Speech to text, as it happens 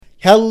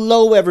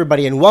Hello,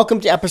 everybody, and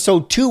welcome to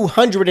episode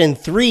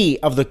 203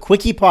 of the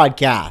Quickie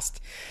Podcast.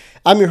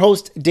 I'm your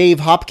host, Dave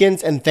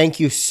Hopkins, and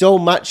thank you so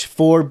much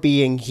for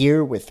being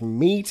here with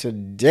me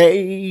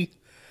today.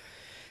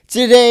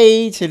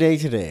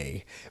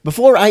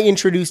 Before I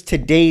introduce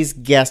today's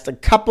guest, a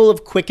couple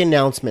of quick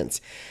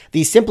announcements.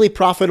 The Simply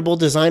Profitable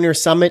Designer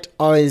Summit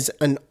is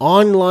an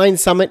online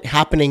summit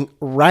happening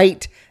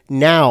right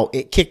now.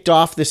 It kicked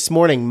off this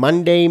morning,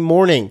 Monday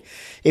morning.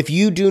 If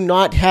you do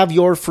not have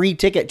your free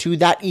ticket to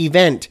that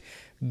event,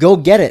 go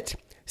get it.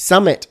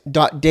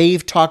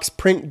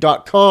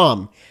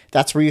 Summit.davetalksprint.com.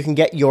 That's where you can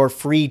get your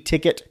free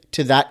ticket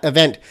to that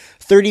event.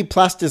 30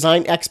 plus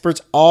design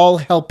experts, all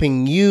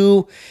helping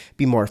you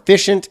be more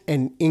efficient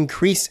and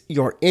increase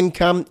your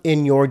income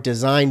in your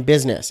design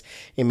business.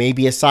 It may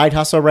be a side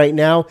hustle right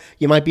now.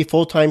 You might be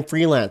full-time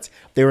freelance.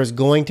 There is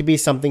going to be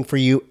something for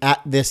you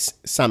at this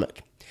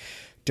summit.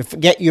 To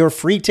get your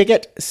free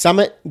ticket,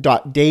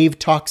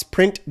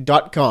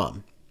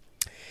 summit.davetalksprint.com.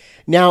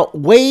 Now,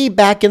 way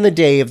back in the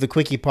day of the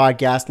Quickie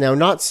Podcast, now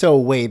not so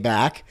way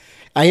back,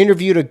 I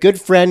interviewed a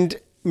good friend,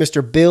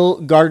 Mr.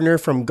 Bill Gardner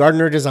from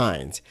Gardner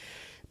Designs.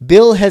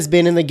 Bill has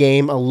been in the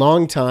game a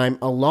long time,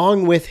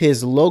 along with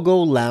his Logo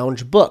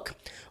Lounge book.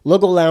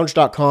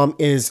 LogoLounge.com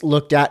is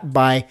looked at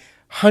by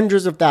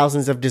hundreds of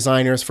thousands of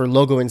designers for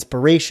logo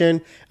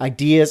inspiration,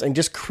 ideas, and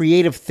just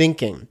creative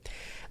thinking.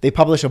 They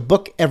publish a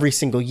book every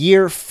single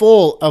year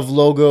full of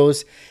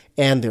logos,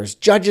 and there's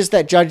judges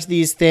that judge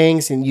these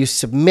things, and you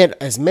submit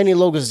as many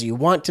logos as you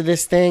want to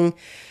this thing.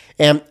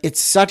 And it's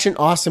such an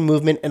awesome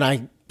movement, and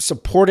I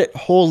support it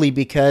wholly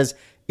because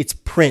it's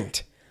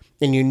print.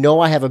 And you know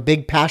I have a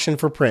big passion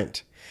for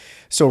print.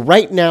 So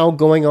right now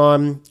going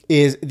on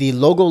is the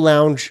Logo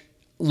Lounge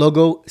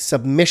logo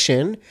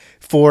submission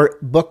for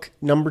book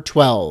number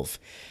 12.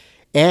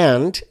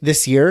 And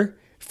this year,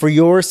 for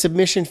your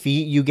submission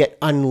fee, you get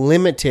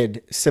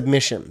unlimited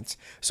submissions.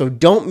 So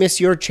don't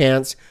miss your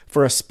chance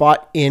for a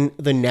spot in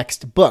the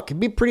next book. It'd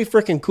be pretty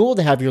freaking cool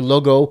to have your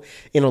logo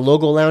in a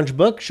Logo Lounge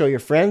book. Show your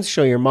friends,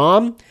 show your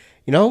mom.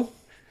 You know, I'm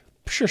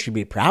sure she'd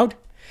be proud.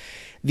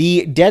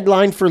 The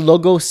deadline for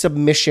logo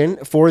submission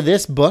for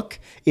this book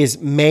is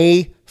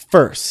May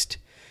 1st.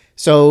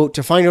 So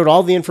to find out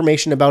all the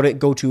information about it,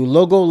 go to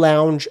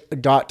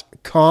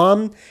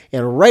logolounge.com.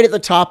 And right at the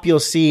top, you'll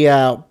see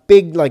a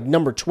big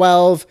number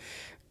 12.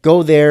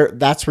 Go there.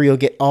 That's where you'll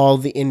get all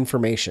the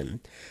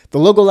information. The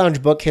Logo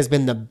Lounge book has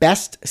been the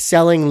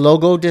best-selling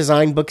logo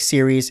design book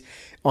series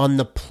on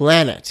the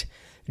planet.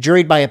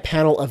 Juried by a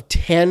panel of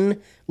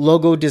 10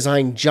 logo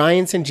design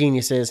giants and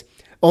geniuses,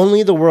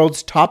 only the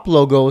world's top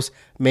logos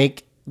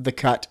make the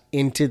cut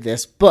into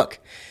this book.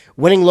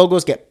 Winning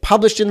logos get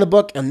published in the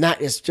book, and that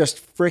is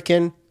just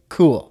freaking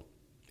cool.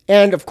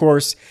 And of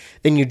course,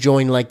 then you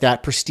join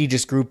that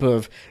prestigious group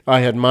of, I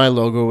had my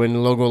logo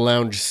in Logo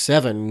Lounge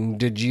 7.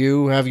 Did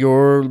you have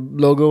your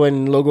logo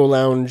in Logo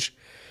Lounge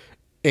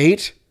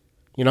 8?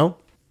 You know?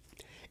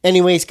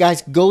 Anyways,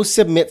 guys, go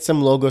submit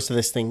some logos to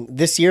this thing.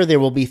 This year, there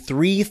will be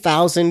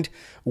 3,000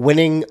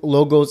 winning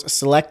logos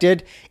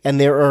selected, and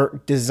there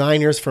are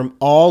designers from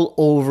all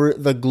over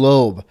the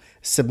globe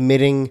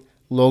submitting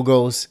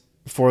logos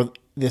for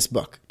this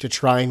book to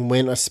try and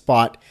win a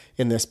spot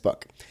in this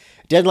book.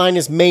 Deadline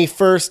is May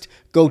 1st.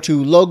 Go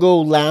to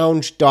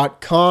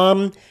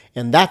logolounge.com,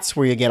 and that's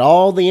where you get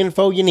all the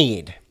info you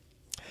need.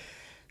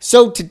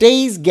 So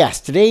today's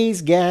guest,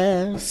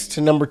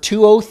 number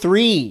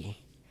 203,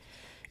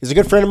 is a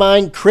good friend of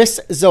mine,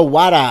 Chris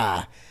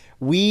Zawada.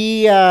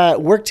 We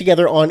worked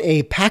together on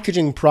a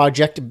packaging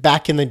project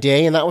back in the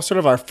day, and that was sort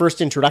of our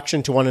first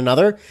introduction to one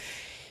another.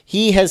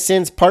 He has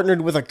since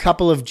partnered with a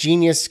couple of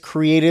genius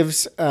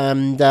creatives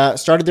and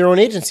started their own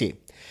agency.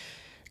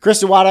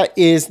 Chris Zawada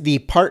is the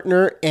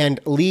partner and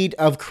lead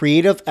of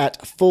creative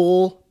at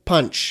Full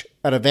Punch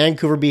out of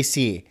Vancouver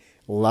BC.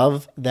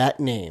 Love that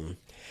name.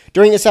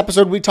 During this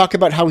episode, we talk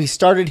about how he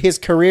started his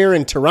career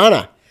in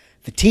Tirana,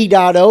 the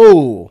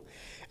T.O.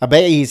 I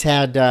bet he's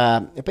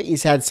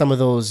had some of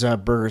those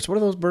burgers. What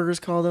are those burgers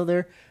called out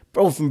there?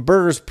 Oh, from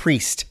Burgers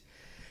Priest.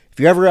 If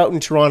you're ever out in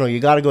Toronto, you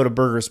got to go to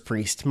Burgers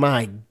Priest.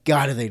 My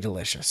God, are they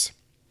delicious.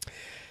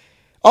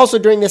 Also,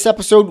 during this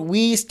episode,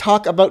 we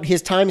talk about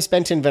his time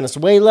spent in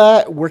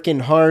Venezuela,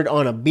 working hard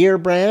on a beer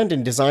brand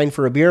and design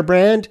for a beer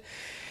brand.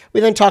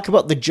 We then talk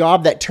about the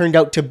job that turned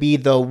out to be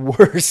the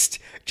worst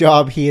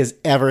job he has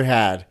ever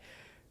had.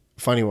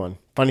 Funny one.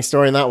 Funny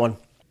story in that one.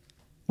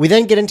 We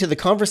then get into the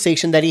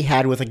conversation that he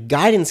had with a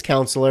guidance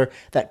counselor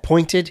that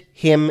pointed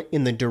him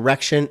in the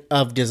direction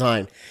of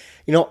design.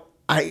 You know,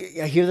 I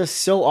hear this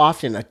so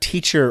often, a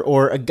teacher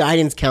or a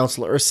guidance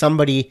counselor or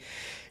somebody,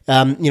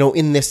 in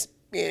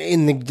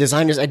the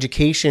designer's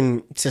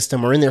education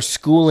system or in their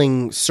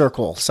schooling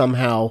circle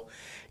somehow,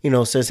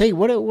 says, hey,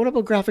 what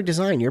about graphic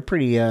design? You're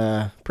pretty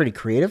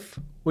creative.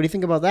 What do you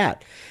think about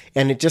that?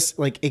 And it just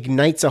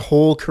ignites a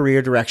whole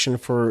career direction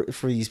for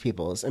these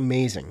people. It's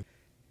amazing.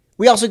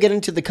 We also get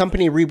into the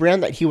company rebrand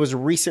that he was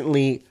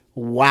recently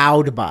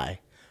wowed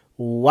by.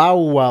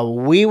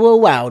 We were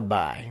wowed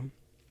by.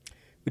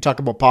 We talk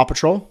about Paw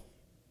Patrol.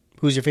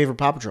 Who's your favorite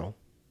Paw Patrol?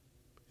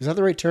 Is that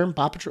the right term?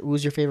 Paw Patrol?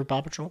 Who's your favorite Paw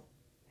Patrol?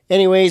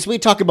 Anyways, we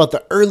talk about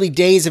the early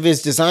days of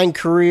his design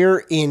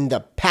career in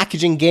the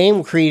packaging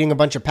game, creating a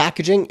bunch of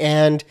packaging,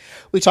 and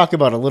we talk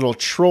about a little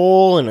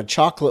troll and a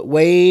chocolate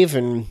wave,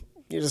 and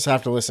you just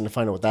have to listen to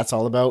find out what that's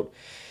all about.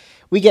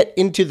 We get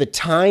into the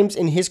times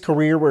in his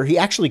career where he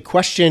actually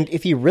questioned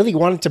if he really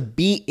wanted to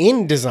be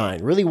in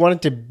design, really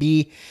wanted to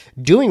be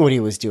doing what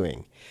he was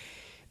doing.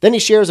 Then he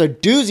shares a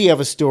doozy of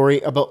a story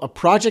about a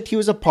project he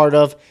was a part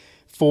of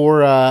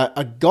for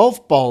a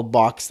golf ball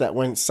box that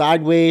went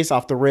sideways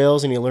off the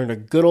rails, and he learned a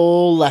good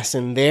old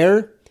lesson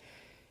there,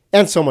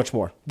 and so much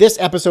more. This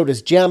episode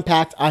is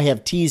jam-packed. I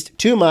have teased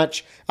too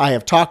much. I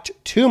have talked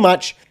too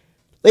much.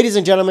 Ladies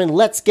and gentlemen,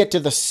 let's get to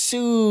the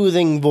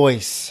soothing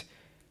voice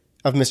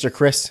of Mr.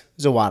 Chris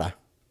Zawada.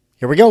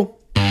 Here we go.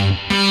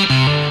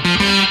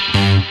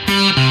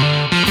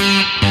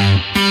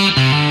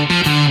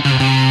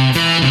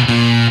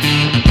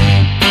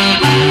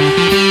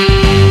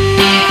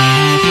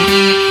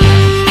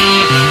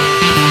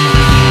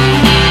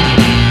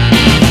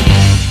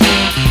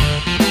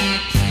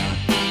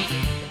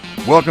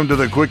 Welcome to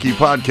the Quickie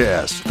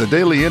Podcast, the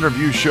daily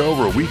interview show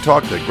where we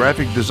talk to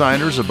graphic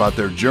designers about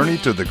their journey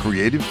to the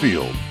creative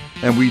field.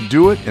 And we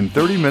do it in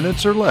 30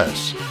 minutes or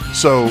less.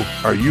 So,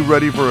 are you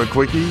ready for a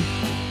Quickie?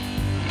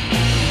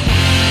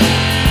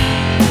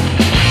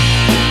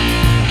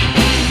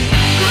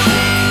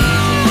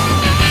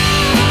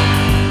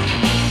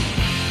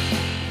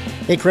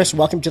 Hey, Chris,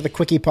 welcome to the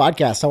Quickie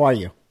Podcast. How are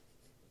you?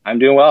 I'm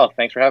doing well.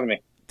 Thanks for having me.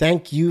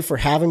 Thank you for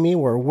having me.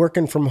 We're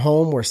working from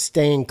home. We're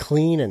staying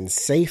clean and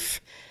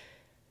safe,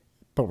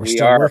 but we're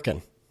still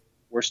working.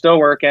 We're still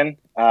working.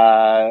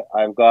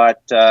 I've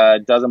got a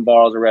dozen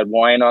bottles of red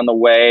wine on the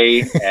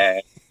way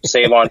and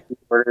save on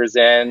orders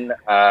in.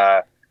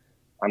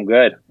 I'm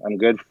good. I'm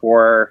good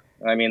for,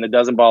 the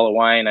dozen bottle of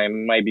wine, I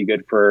might be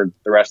good for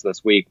the rest of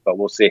this week, but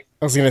we'll see.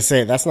 I was going to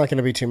say, that's not going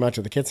to be too much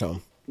with the kids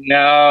home. No,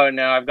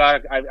 I've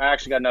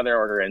actually got another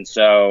order in,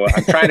 so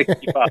I'm trying to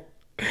keep up.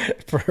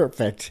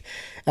 Perfect.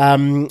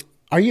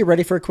 Are you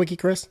ready for a Quickie,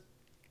 Chris?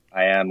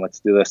 I am. Let's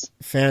do this.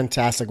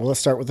 Fantastic. Well, let's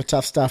start with the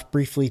tough stuff.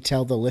 Briefly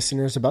tell the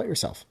listeners about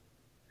yourself.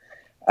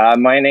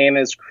 My name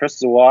is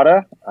Chris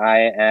Zawada.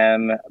 I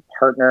am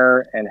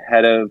partner and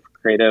head of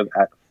creative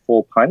at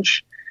Full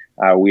Punch.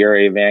 We are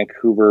a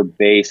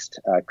Vancouver-based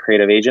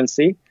creative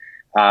agency.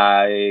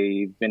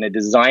 I've been a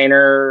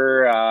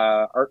designer,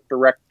 art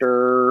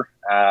director,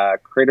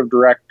 creative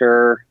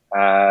director,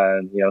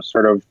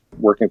 sort of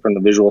working from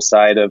the visual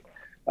side of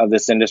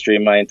this industry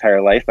my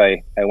entire life.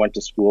 I went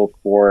to school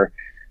for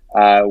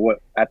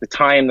what at the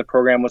time the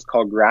program was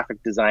called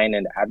Graphic Design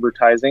and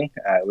Advertising.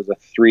 It was a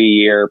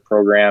 3-year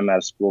program at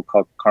a school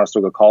called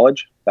Conestoga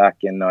College back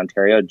in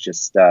Ontario,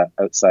 just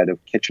outside of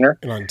Kitchener.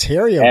 An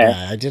Ontario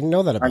guy. I didn't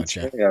know that about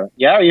Ontario. You.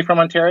 Yeah, are you from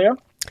Ontario?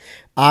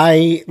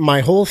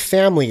 My whole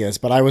family is,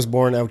 but I was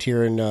born out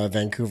here in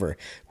Vancouver.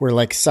 We're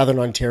like Southern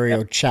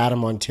Ontario,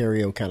 Chatham,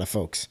 Ontario kind of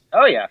folks.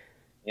 Oh, yeah.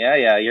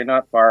 Yeah. You're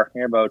not far.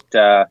 You're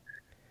about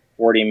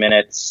 40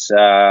 minutes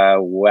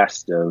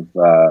west of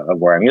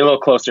where I'm. You're a little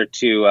closer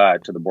to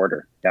the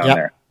border down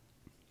there.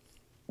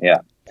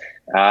 Yeah.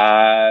 So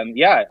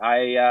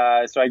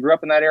I grew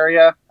up in that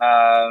area.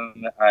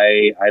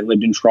 I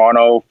lived in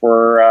Toronto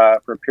for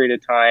a period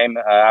of time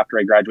after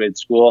I graduated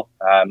school.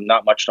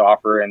 Not much to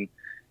offer in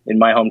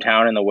my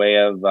hometown in the way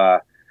of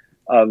a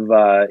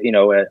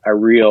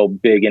real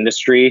big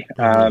industry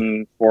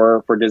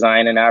for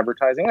design and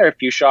advertising. There are a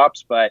few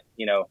shops, but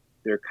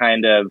they're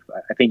kind of,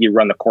 I think you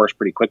run the course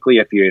pretty quickly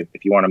if you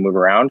want to move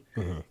around.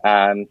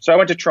 Mm-hmm. So I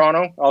went to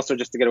Toronto also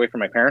just to get away from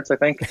my parents, I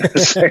think.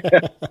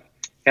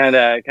 kind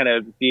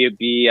of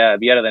be out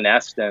of the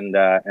nest and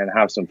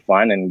have some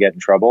fun and get in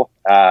trouble.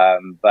 I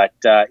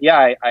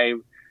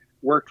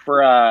worked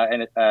for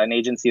an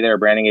agency there, a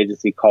branding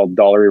agency called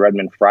Dollery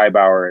Redmond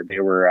Freibauer. They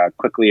were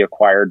quickly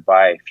acquired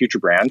by Future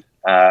Brand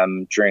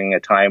during a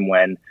time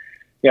when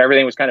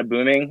everything was kind of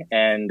booming,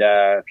 and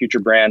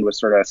Future Brand was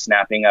sort of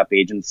snapping up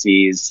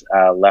agencies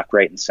left,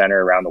 right, and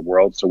center around the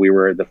world. So we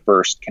were the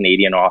first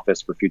Canadian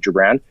office for Future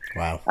Brand.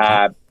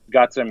 Wow.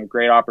 Got some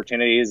great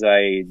opportunities.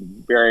 I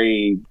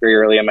very, very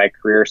early in my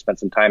career spent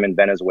some time in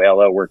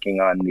Venezuela working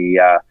on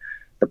the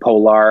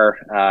Polar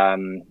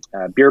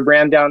beer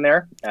brand down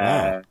there.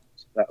 Wow.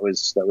 That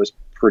was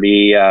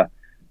pretty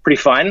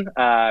fun,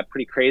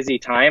 pretty crazy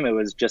time. It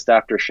was just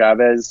after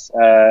Chavez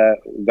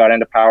got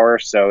into power,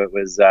 so it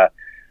was a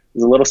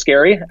little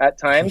scary at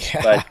times.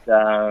 Yeah.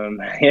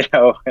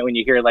 But when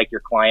you hear like your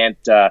client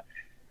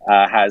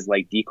has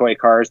like decoy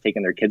cars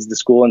taking their kids to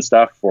school and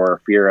stuff for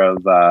fear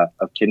of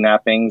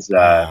kidnappings,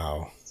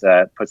 wow.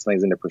 It puts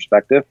things into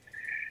perspective.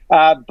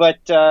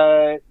 But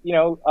I've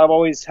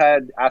always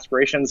had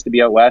aspirations to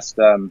be out west.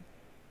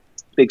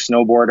 Big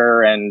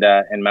snowboarder and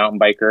mountain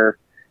biker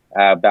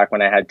back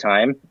when I had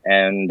time.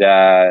 And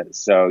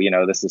so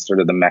this is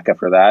sort of the mecca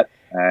for that.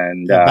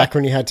 And back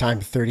when you had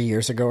time 30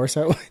 years ago or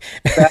so.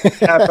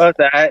 About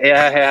that.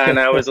 Yeah. And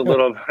I was in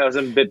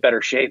a bit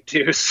better shape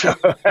too. So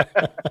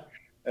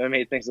it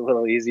made things a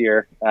little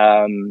easier.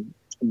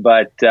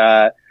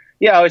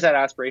 I always had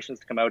aspirations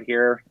to come out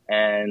here.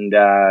 And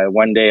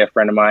one day a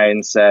friend of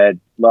mine said,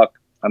 look,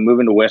 I'm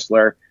moving to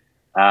Whistler.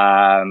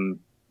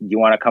 Do you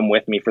want to come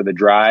with me for the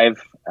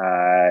drive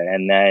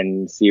and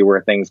then see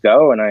where things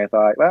go? And I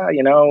thought,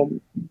 well,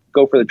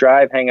 go for the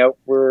drive, hang out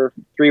for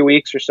 3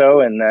 weeks or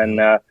so, and then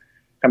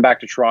come back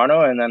to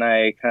Toronto. And then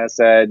I kind of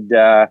said,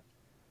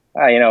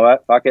 you know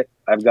what, fuck it.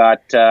 I've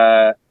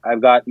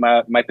got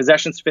my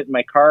possessions fit in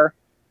my car.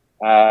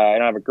 I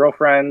don't have a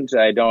girlfriend.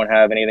 I don't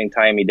have anything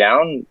tying me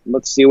down.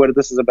 Let's see what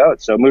this is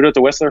about. So I moved out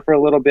to Whistler for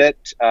a little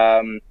bit.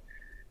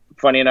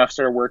 Funny enough,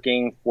 started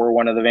working for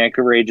one of the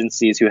Vancouver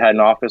agencies who had an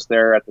office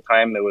there at the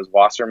time. It was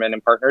Wasserman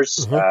and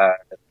Partners.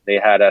 Mm-hmm. They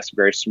had a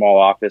very small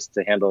office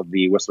to handle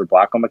the Whistler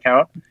Blackcomb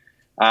account.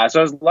 So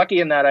I was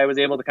lucky in that I was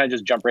able to kind of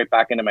just jump right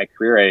back into my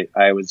career.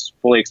 I was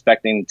fully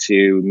expecting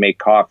to make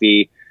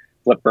coffee,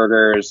 flip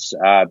burgers,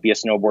 be a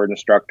snowboard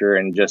instructor,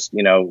 and just,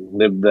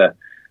 live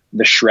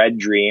the shred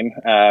dream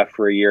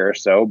for a year or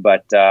so.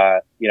 But,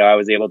 I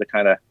was able to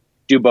kind of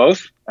do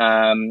both.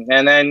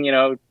 And then,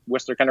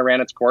 Whistler kind of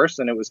ran its course,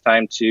 and it was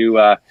time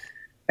to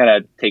kind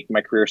of take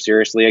my career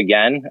seriously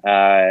again,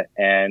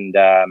 and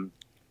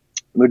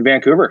moved to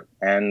Vancouver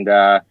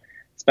and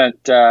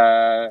spent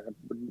a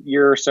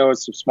year or so at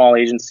some small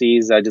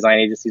agencies, design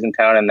agencies in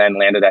town, and then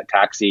landed at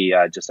Taxi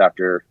just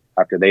after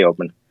they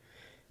opened.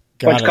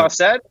 Went to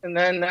Cosset, and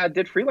then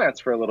did freelance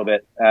for a little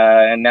bit,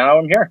 and now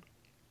I'm here.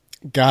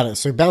 Got it.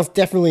 So you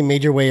definitely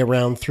made your way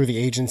around through the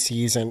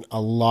agencies and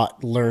a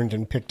lot learned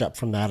and picked up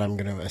from that, I'm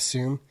going to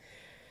assume.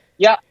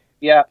 Yeah.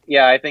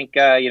 I think,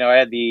 I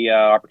had the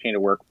opportunity to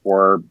work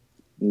for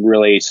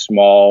really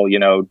small,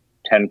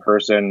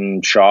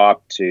 10-person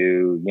shop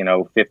to,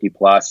 50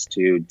 plus,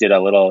 to did a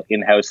little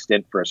in-house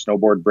stint for a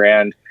snowboard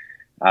brand,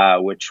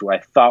 which I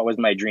thought was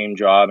my dream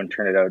job, and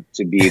turned out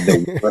to be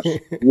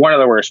one of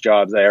the worst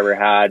jobs I ever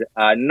had.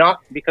 Not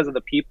because of the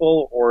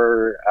people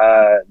or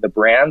the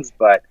brands,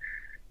 but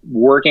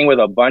working with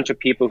a bunch of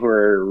people who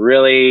are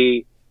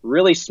really,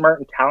 really smart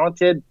and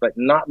talented, but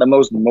not the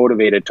most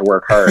motivated to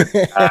work hard.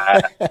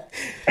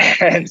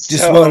 And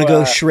just want to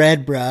go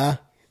shred, brah.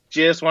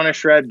 Just want to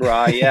shred,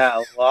 brah. Yeah,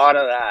 a lot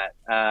of that.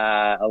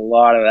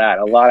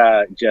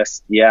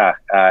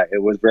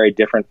 It was very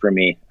different for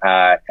me,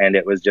 and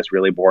it was just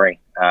really boring.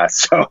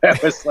 So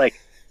it was like,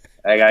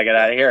 I gotta get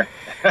out of here.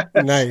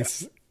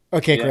 Nice.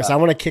 Okay, Chris, I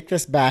want to kick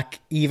this back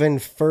even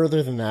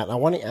further than that. I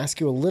want to ask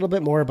you a little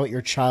bit more about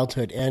your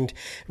childhood. And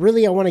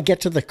really, I want to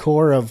get to the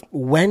core of,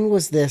 when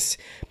was this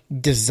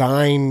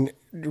design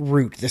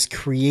route, this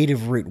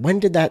creative route? When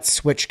did that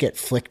switch get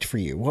flicked for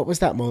you? What was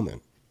that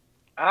moment?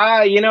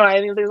 I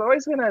think there's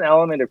always been an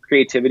element of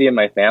creativity in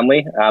my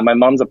family. My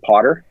mom's a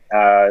potter.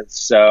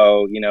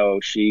 So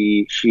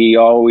she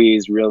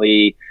always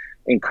really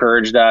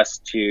encouraged us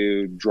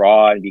to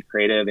draw and be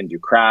creative and do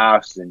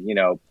crafts and,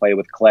 play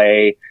with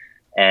clay.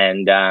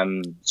 And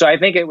so I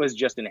think it was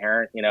just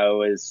inherent,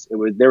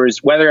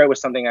 whether it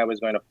was something I was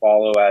going to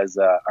follow as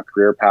a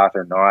career path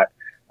or not,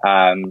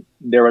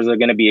 there was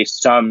going to be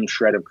some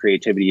shred of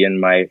creativity in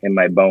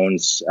my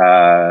bones,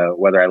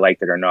 whether I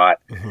liked it or not.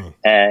 Mm-hmm.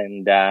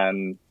 And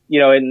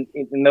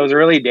in those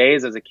early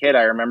days as a kid,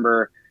 I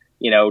remember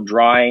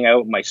drawing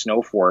out my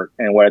snow fort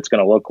and what it's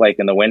going to look like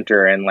in the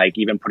winter, and like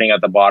even putting at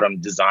the bottom,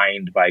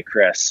 designed by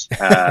Chris,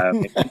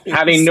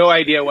 having no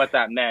idea what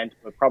that meant,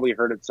 but probably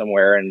heard it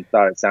somewhere and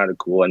thought it sounded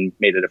cool and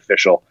made it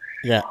official.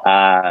 Yeah.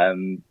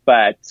 It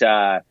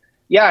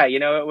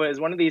was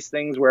one of these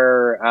things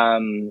where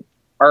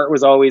art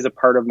was always a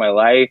part of my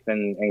life,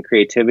 and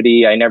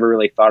creativity. I never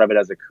really thought of it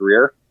as a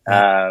career.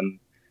 I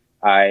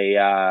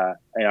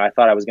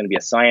thought I was going to be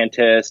a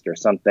scientist or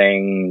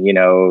something,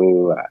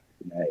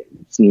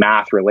 it's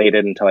math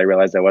related, until I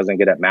realized I wasn't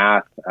good at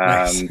math.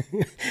 Nice.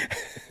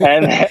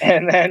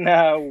 and then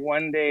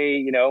one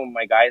day,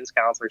 my guidance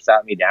counselor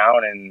sat me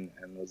down and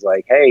was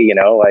like, hey, you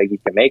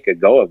can make a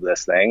go of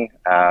this thing.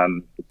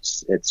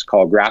 It's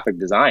called graphic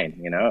design,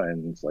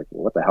 and it's like,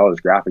 well, what the hell is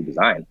graphic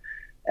design?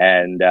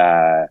 And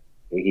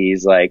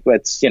he's like,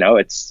 it's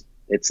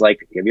like,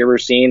 have you ever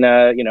seen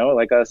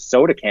like a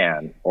soda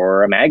can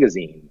or a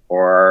magazine,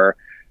 or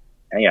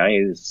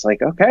he's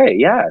like, okay,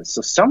 yeah,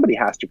 so somebody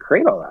has to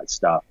create all that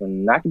stuff,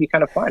 and that can be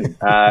kind of fun.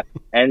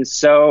 And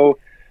so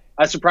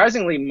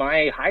surprisingly,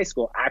 my high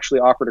school actually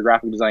offered a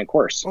graphic design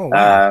course. Oh,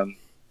 wow.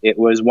 It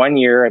was 1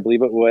 year, I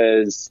believe it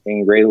was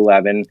in grade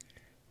 11.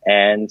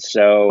 And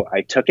so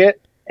I took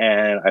it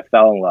and I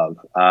fell in love.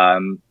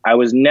 I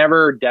was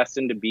never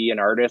destined to be an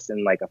artist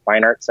in like a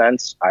fine art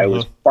sense. I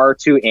was far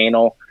too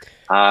anal.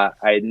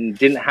 I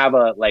didn't have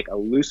a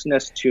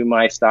looseness to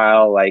my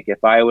style. Like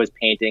if I was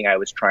painting, I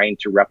was trying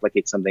to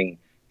replicate something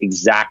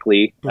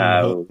exactly,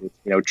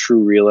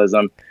 true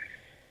realism.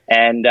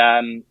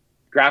 And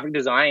graphic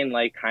design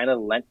kind of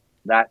lent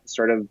that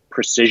sort of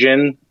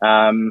precision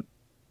and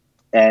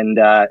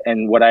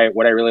what I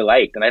really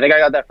liked. And I think I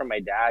got that from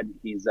my dad.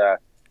 He's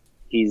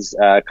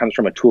comes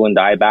from a tool and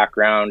die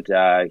background.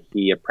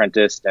 He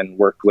apprenticed and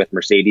worked with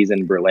Mercedes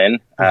in Berlin.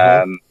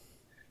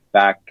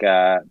 Back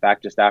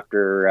just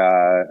after,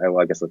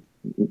 I guess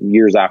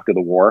years after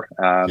the war.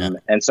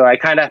 And so I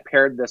kind of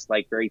paired this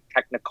like very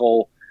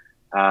technical,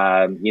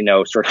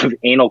 sort of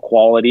anal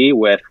quality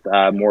with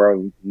more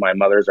of my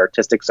mother's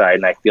artistic side.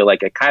 And I feel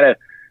like it kind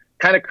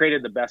of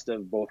created the best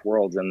of both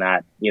worlds in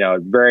that,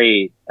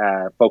 very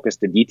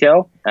focused to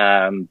detail,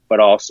 but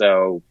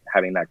also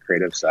having that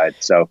creative side.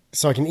 So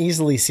I can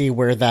easily see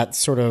where that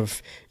sort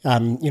of,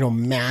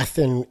 math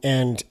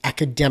and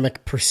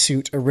academic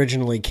pursuit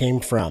originally came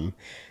from.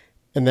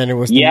 And then it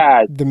was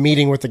the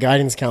meeting with the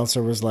guidance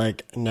counselor was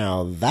like,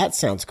 now that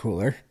sounds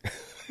cooler.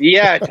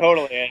 Yeah,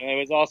 totally. And it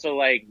was also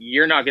like,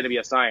 you're not going to be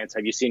a science.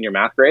 Have you seen your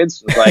math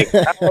grades? It's like,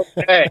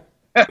 okay.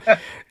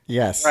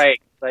 Yes.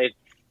 Right. I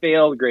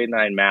failed grade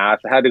 9 math.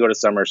 I had to go to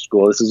summer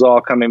school. This is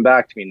all coming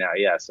back to me now.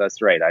 Yes, that's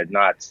right. I'd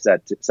not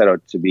set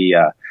out to be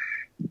a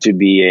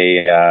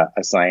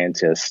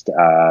scientist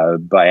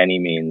by any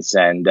means.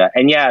 And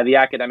yeah, the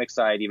academic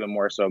side, even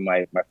more so.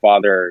 My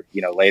father,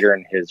 later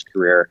in his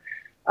career,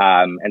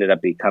 ended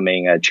up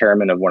becoming a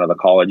chairman of one of the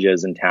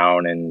colleges in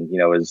town, and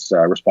was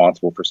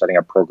responsible for setting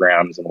up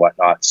programs and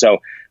whatnot. So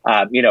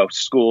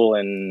school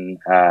and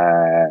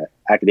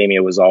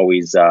academia was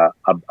always a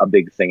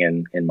big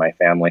thing in my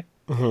family.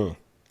 Mm-hmm.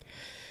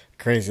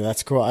 Crazy.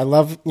 That's cool. I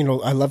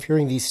love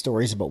hearing these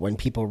stories about when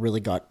people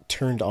really got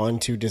turned on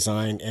to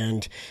design,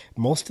 and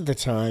most of the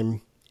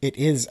time it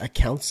is a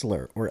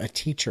counselor or a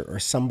teacher or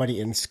somebody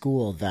in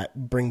school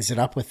that brings it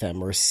up with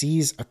them or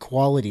sees a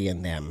quality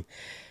in them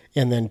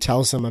and then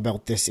tells them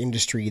about this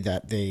industry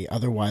that they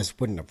otherwise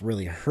wouldn't have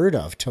really heard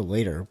of till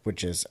later,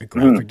 which is a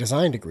graphic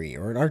design degree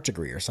or an art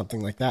degree or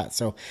something like that.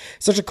 So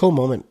such a cool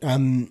moment.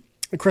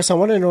 Chris, I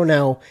want to know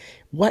now,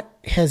 what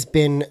has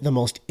been the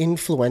most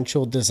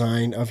influential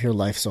design of your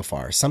life so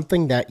far?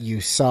 Something that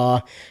you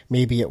saw,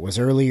 maybe it was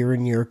earlier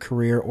in your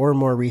career or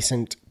more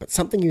recent, but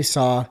something you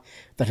saw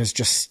that has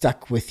just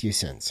stuck with you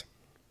since.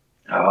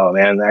 Oh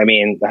man, I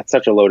mean, that's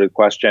such a loaded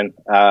question.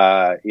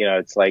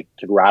 It's like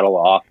to rattle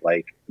off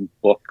like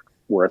book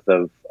worth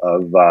of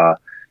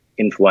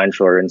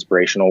influential or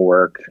inspirational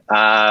work.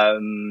 I'll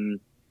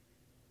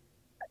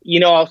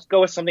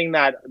go with something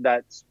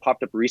that's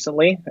popped up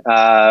recently.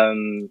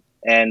 And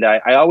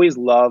I always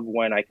love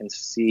when I can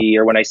see,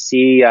 or when I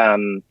see,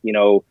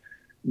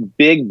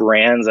 big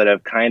brands that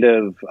have kind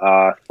of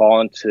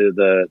fallen to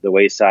the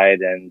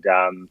wayside and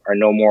are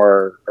no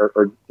more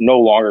or no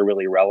longer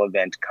really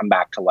relevant come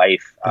back to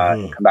life,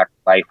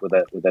 with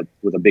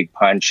a big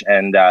punch.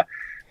 And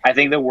I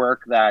think the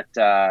work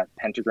that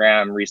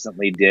Pentagram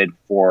recently did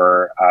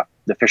for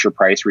the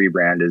Fisher-Price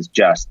rebrand is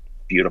just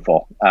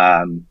beautiful.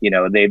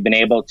 They've been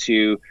able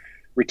to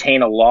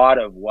retain a lot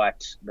of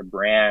what the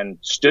brand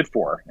stood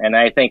for. And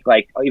I think,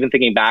 like, even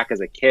thinking back as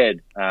a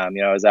kid, I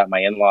was at my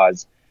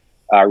in-laws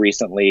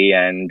recently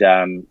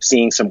and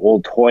seeing some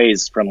old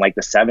toys from like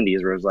the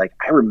 70s where it was like,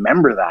 I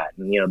remember that.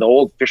 And, the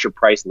old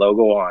Fisher-Price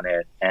logo on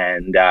it.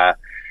 And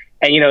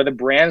the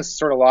brand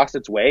sort of lost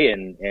its way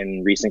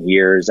in recent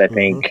years. I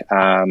think,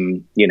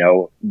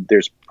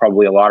 there's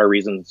probably a lot of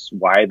reasons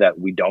why that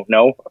we don't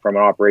know from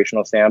an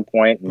operational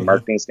standpoint and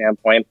marketing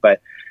standpoint, but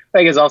I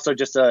think it's also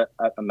just a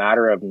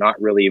matter of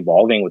not really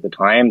evolving with the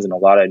times and a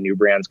lot of new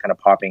brands kind of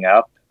popping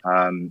up.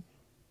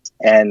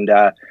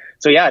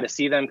 So to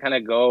see them kind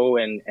of go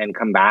and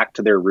come back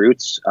to their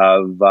roots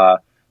of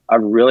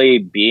really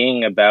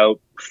being about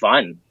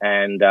fun.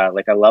 And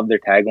I love their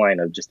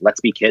tagline of just,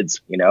 let's be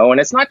kids, and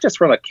it's not just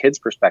from a kid's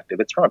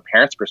perspective, it's from a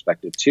parent's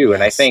perspective too. Yes.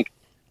 And I think,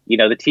 the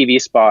TV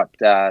spot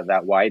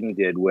that Wyden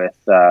did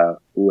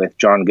with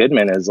John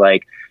Goodman is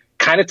like,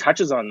 kind of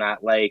touches on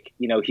that. Like,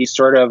 he's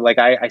sort of like,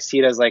 I see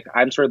it as like,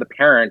 I'm sort of the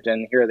parent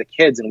and here are the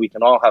kids and we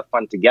can all have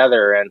fun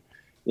together. And,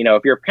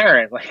 if you're a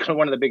parent, like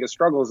one of the biggest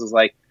struggles is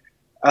like,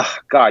 oh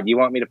God, you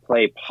want me to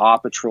play Paw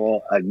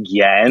Patrol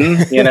again?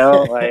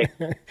 Like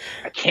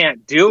I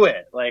can't do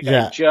it. Like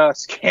I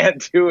just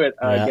can't do it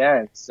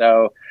again.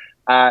 So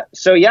I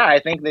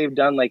think they've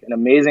done like an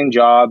amazing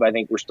job. I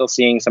think we're still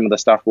seeing some of the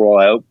stuff roll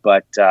out,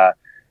 but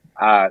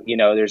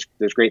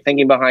there's great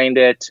thinking behind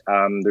it.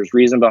 There's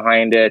reason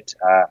behind it.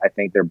 I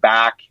think they're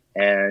back.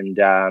 And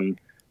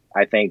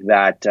I think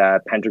that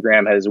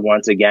Pentagram has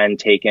once again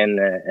taken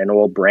an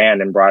old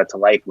brand and brought it to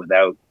life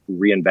without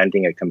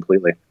reinventing it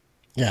completely.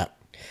 Yeah.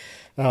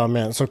 Oh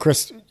man. So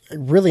Chris, a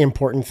really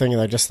important thing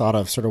that I just thought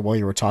of sort of while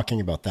you were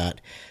talking about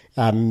that.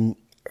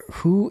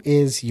 Who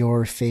is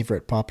your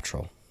favorite Paw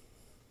Patrol?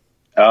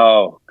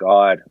 Oh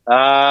God.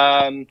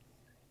 I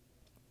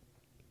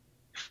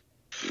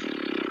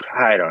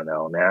don't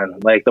know, man.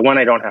 Like the one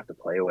I don't have to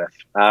play with.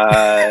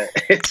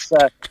 It's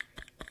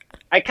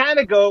I kind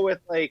of go with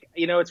like,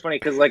 it's funny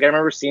because like I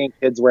remember seeing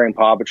kids wearing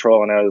Paw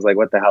Patrol and I was like,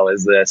 what the hell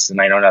is this? And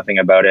I know nothing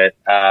about it.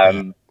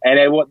 And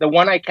the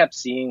one I kept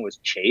seeing was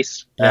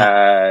Chase.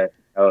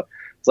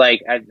 It's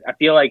like I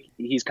feel like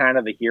he's kind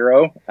of the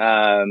hero.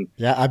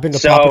 I've been to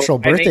Paw Patrol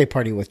birthday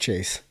party with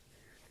Chase.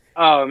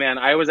 Oh man,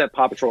 I was at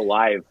Paw Patrol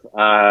Live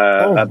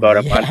about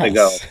a month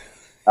ago.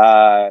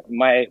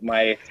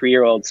 My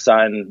 3-year-old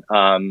son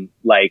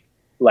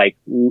like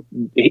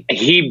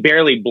he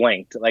barely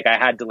blinked. Like I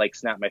had to like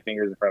snap my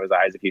fingers in front of his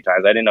eyes a few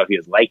times. I didn't know if he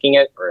was liking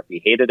it or if he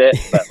hated it,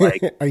 but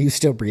like, are you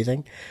still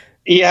breathing?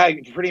 Yeah,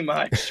 pretty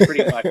much.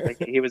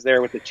 Like he was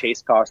there with the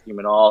chase costume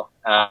and all.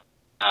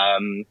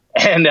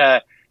 And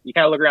you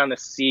kind of look around the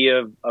sea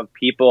of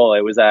people.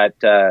 It was at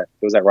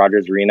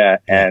Rogers Arena,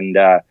 and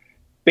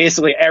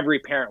basically every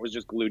parent was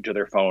just glued to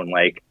their phone,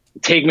 like,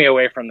 take me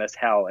away from this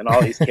hell. And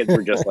all these kids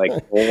were just like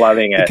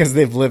loving it because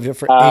they've lived it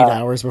for 8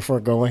 hours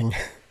before going.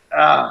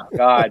 Oh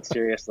God,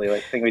 seriously,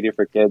 like thing we do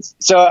for kids.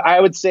 So I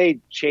would say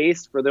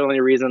Chase, for the only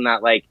reason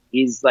that like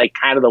he's like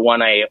kind of the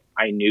one I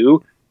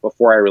knew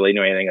before I really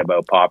knew anything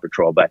about Paw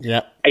Patrol. But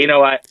yeah, you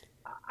know what?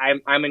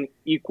 I'm an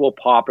equal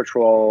Paw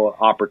Patrol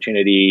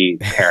opportunity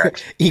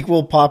parent.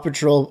 Equal Paw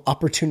Patrol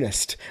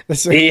opportunist.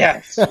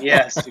 Yes,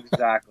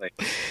 exactly.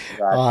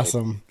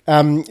 Awesome.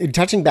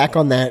 Touching back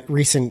on that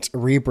recent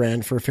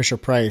rebrand for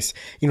Fisher-Price,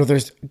 you know,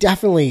 there's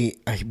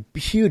definitely a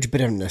huge bit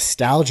of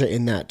nostalgia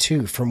in that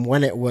too, from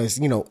when it was,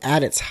 you know,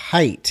 at its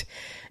height,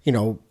 you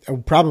know,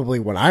 probably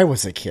when I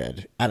was a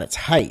kid at its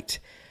height.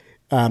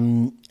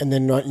 And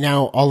then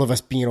now all of us,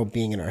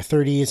 being in our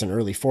 30s and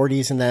early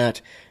 40s and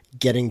that,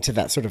 getting to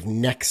that sort of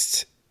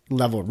next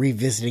level,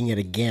 revisiting it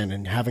again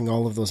and having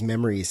all of those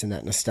memories and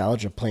that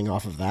nostalgia playing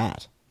off of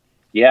that.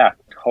 Yeah,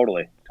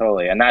 totally.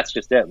 And that's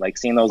just it. Like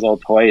seeing those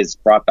old toys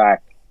brought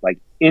back like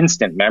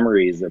instant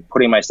memories of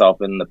putting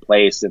myself in the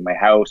place in my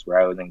house where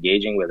I was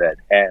engaging with it.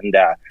 And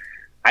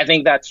I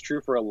think that's true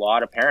for a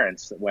lot of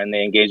parents when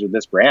they engage with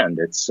this brand.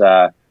 It's,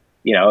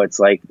 it's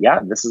like, yeah,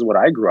 this is what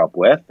I grew up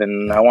with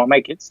and I want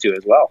my kids to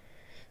as well.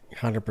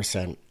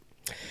 100%.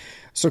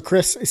 So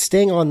Chris,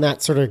 staying on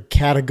that sort of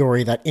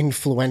category, that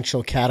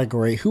influential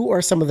category, who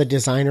are some of the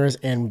designers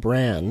and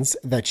brands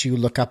that you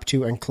look up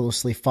to and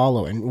closely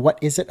follow? And what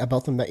is it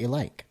about them that you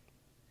like?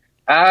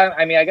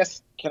 I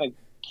guess kind of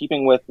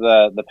keeping with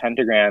the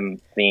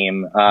pentagram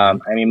theme,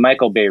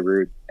 Michael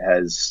Beirut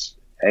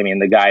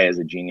the guy is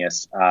a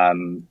genius.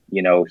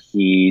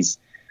 He's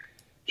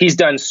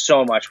done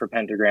so much for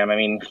Pentagram. I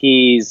mean,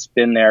 he's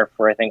been there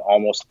for, I think,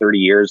 almost 30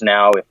 years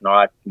now, if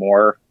not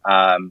more.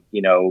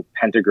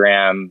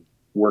 Pentagram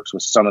works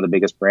with some of the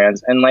biggest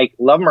brands, and like,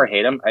 love him or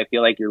hate him, I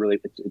feel like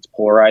it's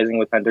polarizing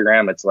with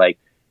Pentagram. It's like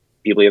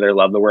people either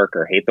love the work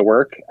or hate the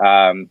work.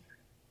 I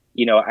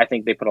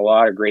think they put a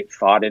lot of great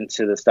thought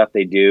into the stuff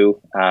they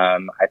do. I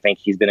think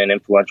he's been an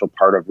influential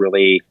part of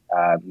really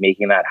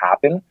making that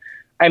happen.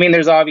 I mean,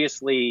 there's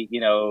obviously,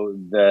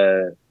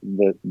 the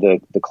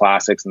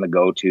classics and the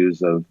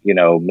go-tos of,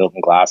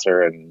 Milton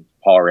Glasser and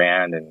Paul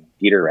Rand and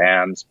Dieter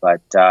Rams.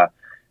 But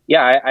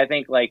I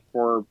think like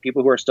for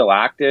people who are still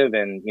active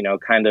and,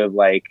 kind of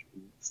like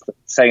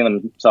setting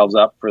themselves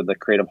up for the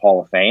Creative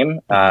Hall of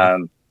Fame, I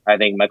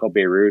think Michael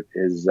Beirut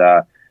is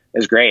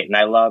great. And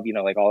I love,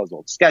 like all his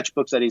old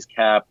sketchbooks that he's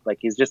kept. Like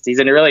he's a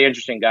really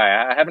interesting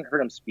guy. I haven't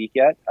heard him speak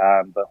yet,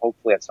 but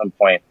hopefully at some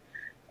point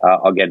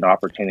I'll get an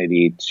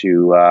opportunity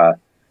to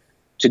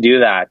do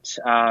that.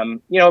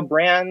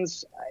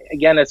 Brands,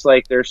 again, it's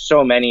like there's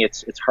so many.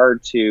 It's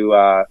hard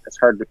to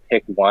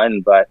pick one,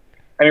 but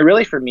I mean,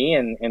 really for me,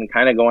 and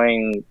kind of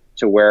going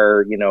to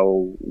where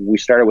we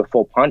started with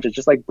Full Punch, it's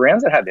just like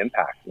brands that have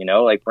impact.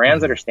 Like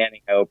brands that are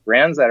standing out,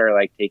 brands that are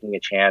like taking a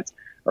chance,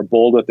 are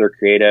bold with their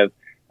creative.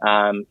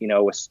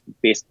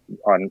 Based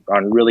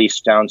on really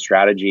sound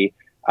strategy.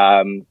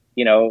 I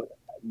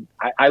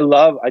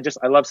love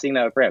seeing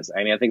that with brands.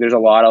 I mean, I think there's a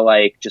lot of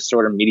like just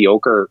sort of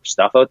mediocre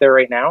stuff out there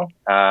right now.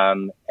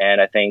 And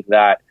I think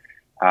that,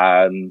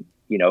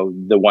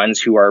 the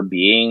ones who are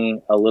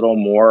being a little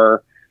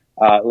more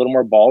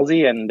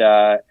ballsy and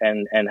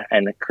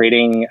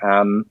creating,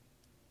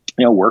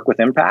 work with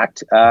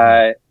impact,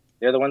 they're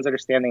the ones that are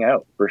standing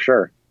out for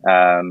sure.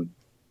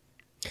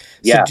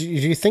 So do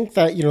you think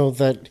that,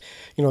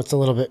 it's a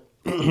little bit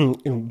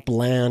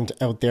bland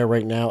out there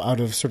right now out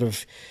of sort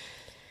of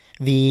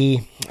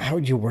how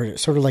would you word it?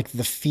 Sort of like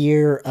the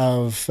fear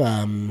of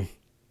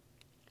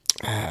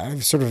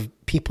sort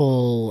of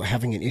people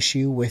having an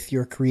issue with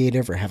your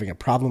creative or having a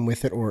problem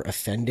with it or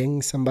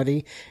offending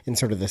somebody in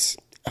sort of this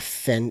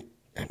offended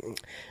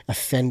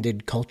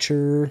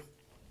culture?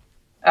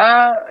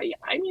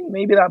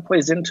 Maybe that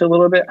plays into a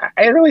little bit.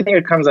 I really think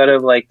it comes out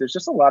of like, there's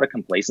just a lot of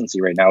complacency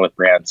right now with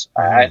brands.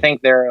 I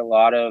think there are a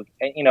lot of,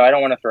 I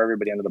don't want to throw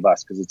everybody under the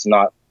bus because it's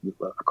not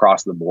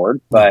across the board,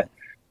 but,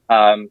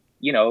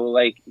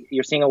 like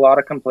you're seeing a lot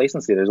of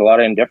complacency. There's a lot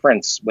of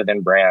indifference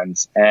within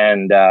brands.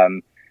 And,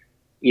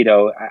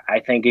 I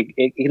think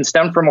it can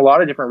stem from a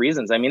lot of different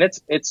reasons. I mean, I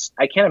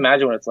can't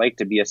imagine what it's like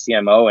to be a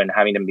CMO and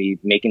having to be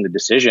making the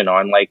decision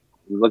on like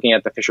looking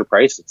at the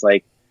Fisher-Price. It's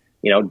like,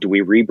 do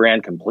we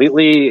rebrand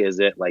completely? Is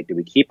it like, do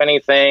we keep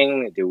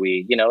anything? Do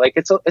we,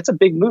 it's a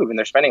big move and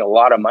they're spending a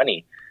lot of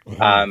money.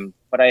 Mm-hmm.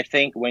 But I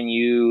think when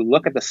you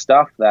look at the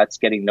stuff that's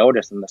getting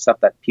noticed and the stuff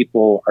that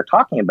people are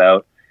talking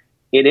about,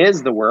 it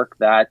is the work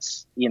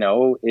that's,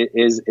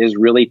 is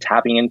really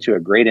tapping into a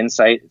great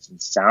insight, it's a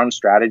sound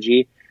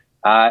strategy,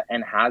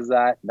 and has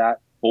that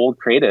bold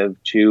creative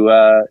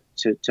to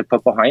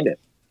put behind it.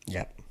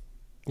 Yeah.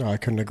 No, I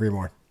couldn't agree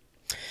more.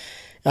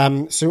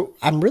 So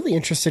I'm really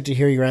interested to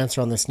hear your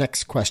answer on this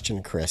next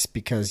question, Chris,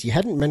 because you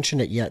hadn't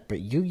mentioned it yet, but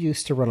you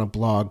used to run a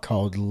blog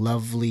called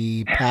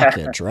Lovely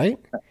Package, right?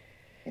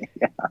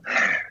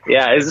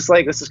 Yeah.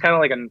 This is kind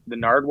of like the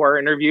Nardwar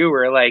interview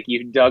where like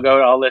you dug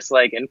out all this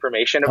like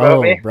information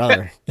about me. Oh,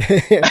 brother.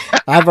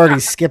 I've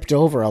already skipped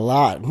over a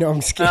lot. No,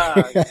 I'm just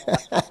kidding.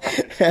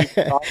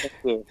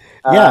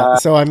 Yeah.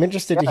 So I'm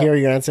interested to hear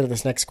your answer to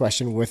this next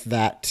question with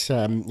that,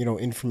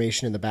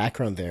 information in the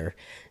background there.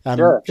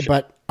 Sure.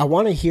 But I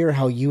want to hear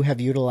how you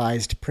have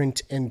utilized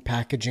print and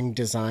packaging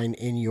design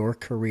in your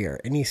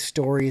career. Any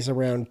stories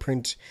around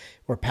print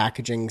or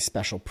packaging,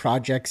 special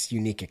projects,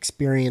 unique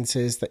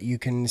experiences that you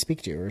can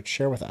speak to or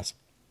share with us?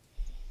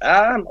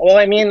 Well,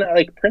 I mean,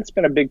 like print's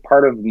been a big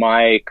part of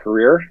my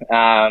career.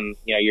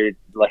 You're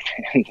like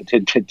to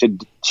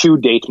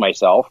date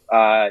myself.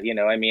 I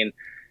mean,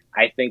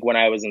 I think when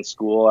I was in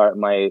school,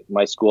 my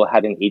school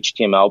had an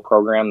HTML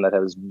program that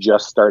was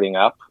just starting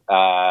up,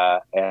 I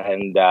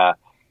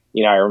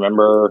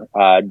remember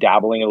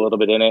dabbling a little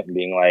bit in it and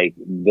being like,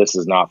 this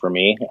is not for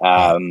me.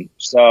 I mean,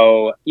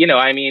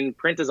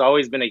 print has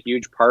always been a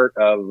huge part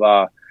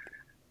of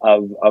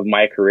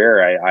my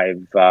career.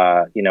 I've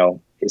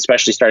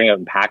especially starting out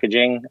in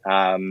packaging,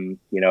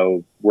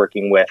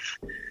 working with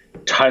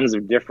tons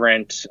of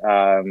different,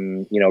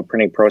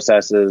 printing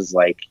processes,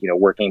 like,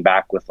 working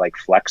back with like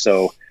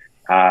Flexo,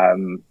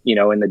 in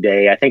the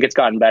day. I think it's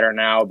gotten better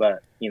now,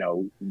 but I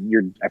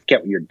forget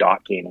what your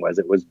dot gain was.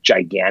 It was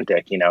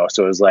gigantic,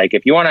 so it was like,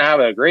 if you want to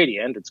have a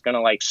gradient, it's going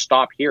to like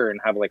stop here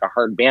and have like a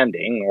hard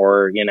banding,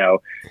 or,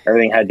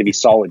 everything had to be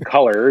solid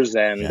colors.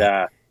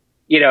 And,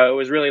 it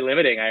was really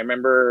limiting. I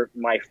remember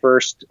my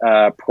first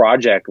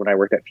project when I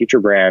worked at Future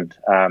Brand.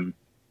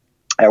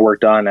 I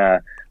worked on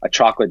a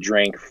chocolate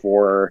drink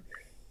for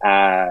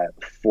the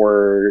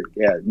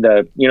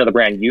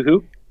brand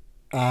Yoo-Hoo.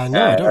 No, I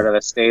don't. Out of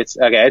the States.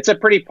 Okay, it's a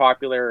pretty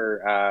popular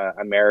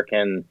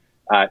American.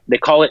 They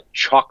call it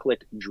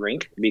chocolate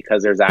drink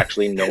because there's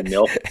actually no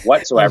milk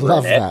whatsoever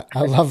in it.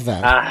 I love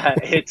that.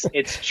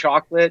 It's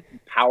chocolate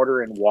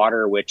powder and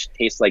water, which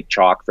tastes like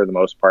chalk for the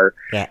most part.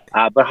 Yeah.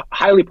 But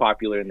highly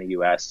popular in the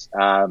U.S.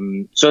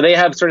 So they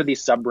have sort of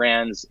these sub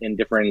brands in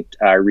different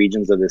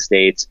regions of the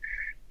States.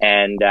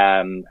 And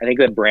I think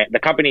the parent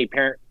company at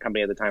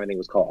the time, I think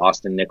was called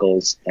Austin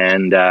Nichols,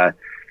 and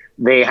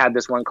they had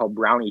this one called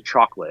Brownie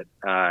Chocolate.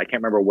 I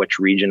can't remember which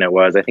region it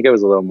was. I think it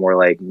was a little more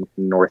like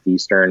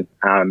northeastern.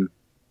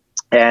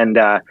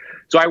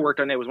 So I worked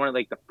on it. It was one of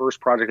like the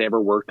first project I ever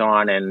worked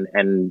on.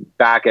 And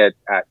back at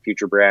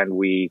Future Brand,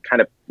 we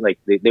kind of like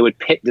they would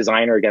pit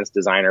designer against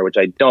designer, which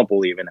I don't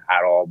believe in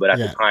at all. But at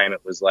the time,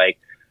 it was like,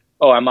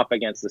 oh, I'm up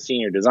against the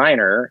senior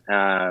designer.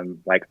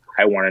 Like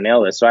I want to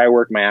nail this. So I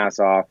worked my ass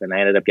off, and I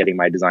ended up getting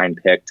my design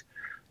picked.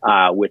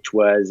 Which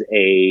was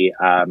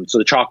so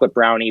the chocolate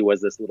brownie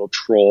was this little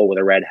troll with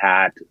a red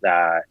hat.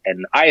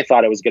 And I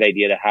thought it was a good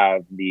idea to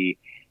have the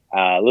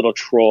little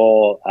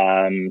troll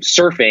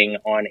surfing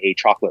on a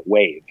chocolate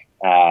wave.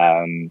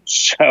 I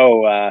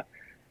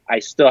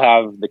still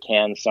have the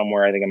can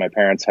somewhere, I think in my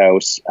parents'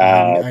 house.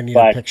 I need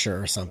a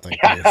picture or something.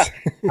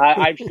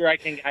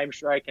 I'm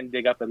sure I can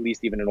dig up at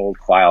least even an old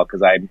file,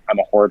 because I'm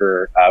a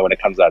hoarder when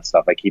it comes to that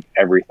stuff. I keep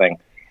everything.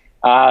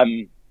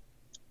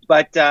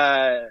 But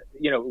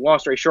long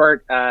story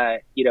short,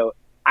 I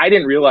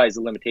didn't realize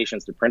the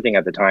limitations to printing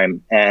at the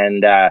time.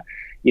 And,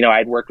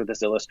 I'd worked with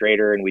this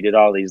illustrator, and we did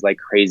all these like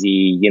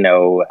crazy,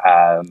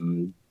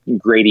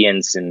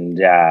 gradients, and,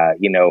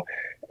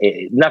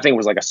 nothing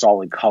was like a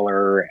solid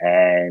color,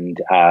 and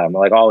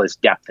like all this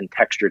depth and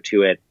texture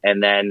to it.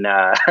 And then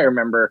I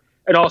remember,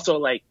 and also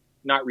like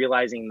not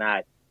realizing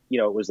that,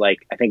 it was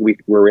like, I think we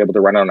were able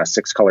to run on a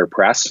 6-color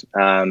press,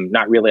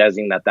 not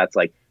realizing that that's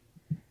like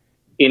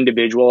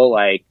individual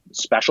like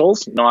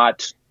specials,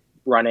 not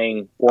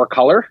running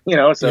 4-color,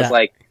 so it's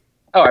like,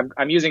 oh,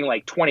 I'm using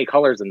like 20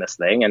 colors in this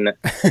thing. And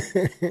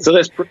so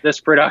this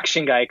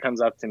production guy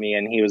comes up to me,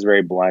 and he was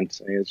very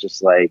blunt, and he was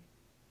just like,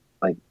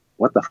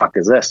 what the fuck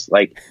is this?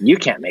 Like, you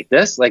can't make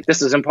this. Like,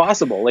 this is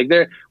impossible. Like,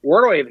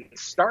 where do I even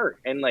start?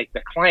 And like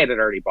the client had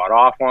already bought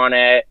off on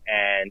it,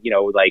 and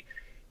like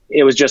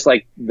it was just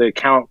like the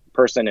account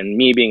person and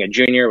me being a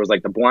junior was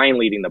like the blind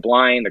leading the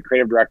blind. The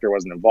creative director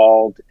wasn't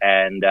involved,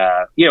 and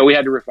we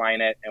had to refine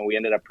it, and we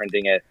ended up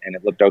printing it, and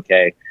it looked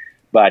okay.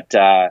 But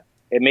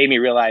it made me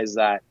realize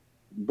that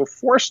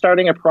before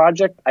starting a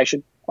project, I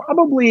should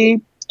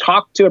probably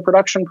talk to a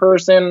production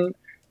person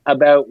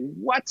about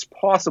what's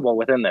possible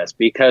within this,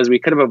 because we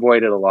could have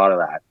avoided a lot of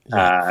that.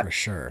 Yeah, for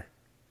sure.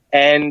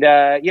 And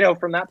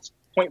from that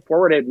point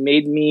forward, it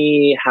made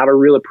me have a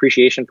real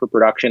appreciation for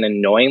production,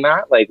 and knowing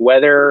that, like,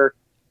 whether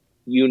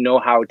you know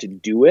how to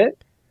do it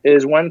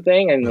is one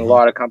thing, and a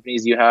lot of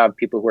companies you have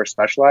people who are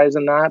specialized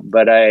in that,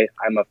 but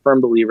I'm a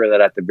firm believer that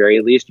at the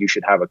very least you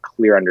should have a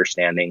clear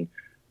understanding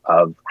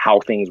of how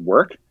things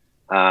work,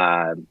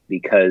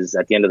 because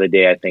at the end of the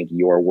day, I think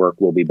your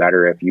work will be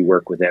better if you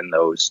work within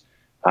those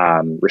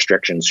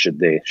restrictions should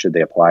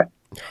they apply.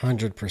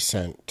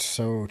 100%.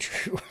 So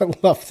true. I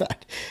love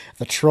that.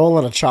 The troll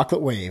on a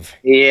chocolate wave.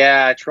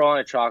 Yeah, troll on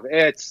a chocolate.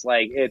 It's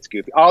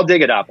goofy. I'll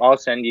dig it up. I'll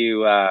send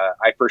you.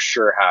 I for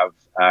sure have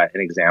an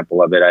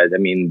example of it. I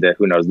mean,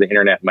 who knows? The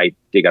internet might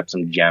dig up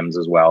some gems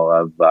as well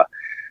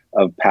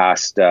of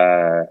past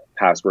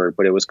work.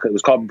 But it was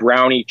called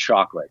brownie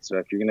chocolate. So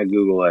if you're gonna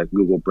Google it,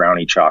 Google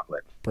brownie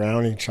chocolate.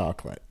 Brownie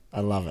chocolate.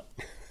 I love it.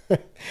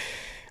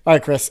 All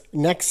right, Chris,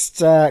 next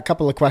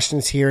couple of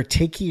questions here.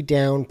 Take you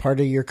down part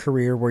of your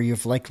career where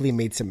you've likely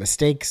made some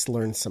mistakes,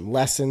 learned some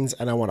lessons,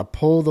 and I want to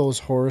pull those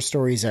horror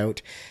stories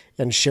out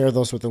and share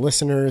those with the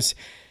listeners.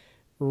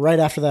 Right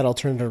after that, I'll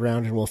turn it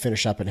around and we'll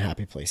finish up in a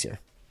happy place here.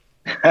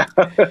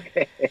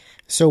 Okay.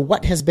 So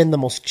what has been the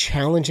most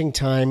challenging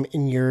time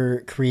in your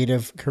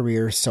creative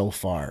career so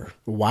far?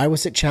 Why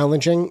was it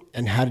challenging,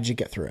 and how did you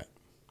get through it?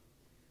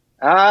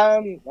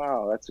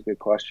 Wow, that's a good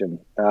question.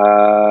 I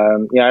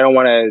don't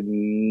want to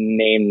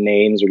name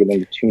names or get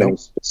into too many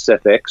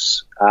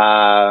specifics.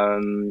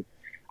 I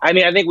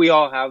think we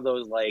all have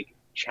those like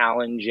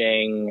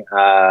challenging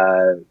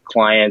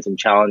clients and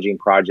challenging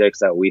projects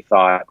that we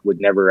thought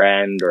would never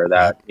end, or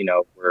that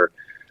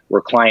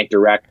were client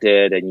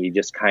directed, and you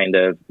just kind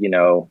of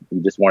you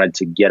just wanted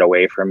to get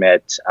away from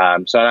it. So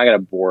I'm not going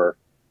to bore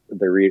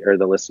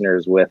the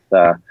listeners with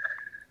that.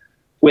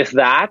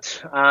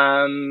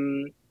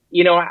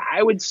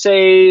 I would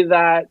say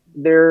that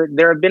there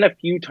have been a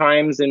few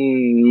times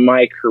in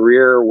my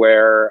career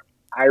where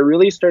I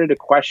really started to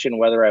question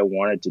whether I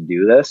wanted to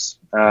do this,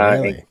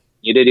 and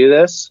continue to do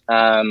this.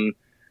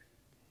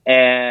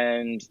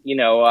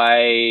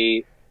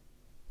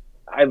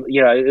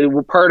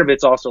 Part of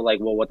it's also like,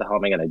 well, what the hell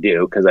am I going to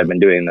do? Because I've been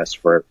doing this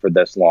for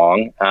this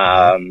long.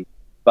 I've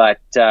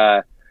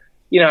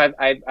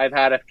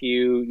had a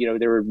few,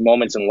 there were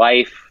moments in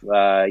life,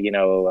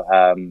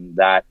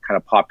 that kind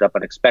of popped up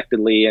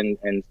unexpectedly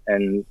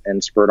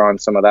and spurred on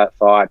some of that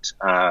thought.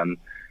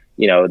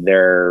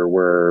 There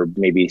were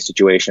maybe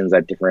situations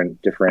at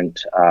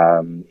different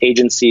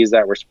agencies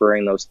that were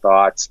spurring those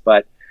thoughts.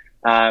 But,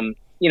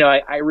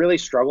 I really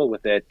struggled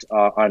with it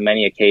on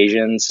many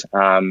occasions,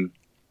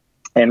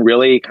 and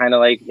really kind of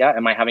like,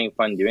 am I having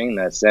fun doing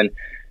this? And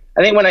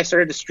I think when I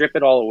started to strip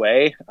it all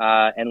away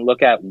and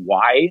look at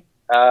why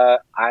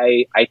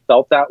I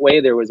felt that way,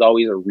 there was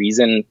always a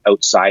reason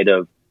outside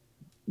of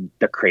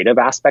the creative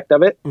aspect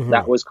of it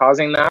that was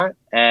causing that.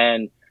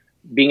 And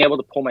being able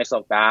to pull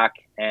myself back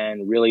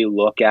and really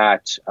look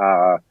at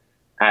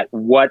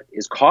what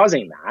is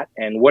causing that,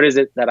 and what is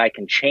it that I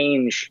can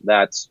change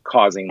that's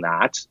causing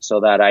that, so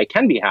that I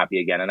can be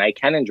happy again and I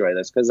can enjoy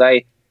this. Because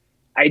I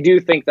do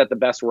think that the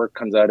best work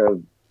comes out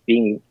of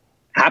being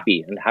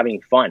happy and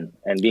having fun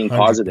and being 100%.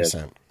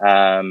 positive.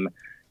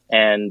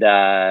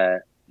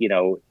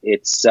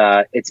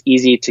 It's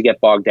easy to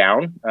get bogged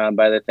down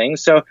by the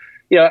things. So,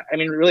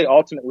 really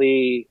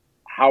ultimately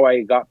how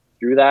I got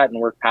through that and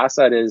work past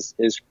that is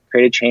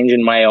create a change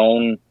in my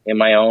own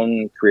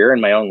career,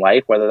 in my own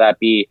life, whether that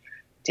be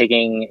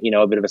taking,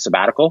 a bit of a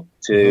sabbatical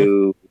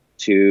to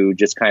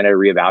just kind of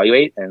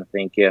reevaluate and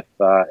think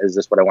is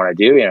this what I want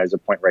to do? There's a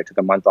point where I took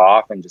a month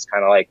off and just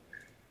kind of like,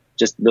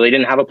 just really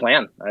didn't have a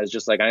plan. I was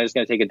just like, I'm just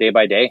going to take it day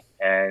by day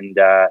and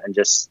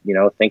just,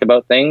 think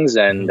about things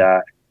and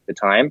the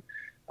time.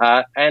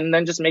 And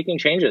then just making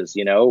changes,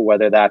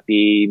 whether that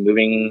be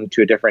moving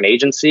to a different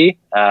agency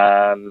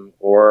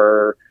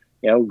or,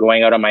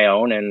 going out on my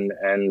own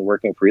and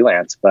working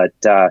freelance. But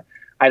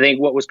I think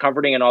what was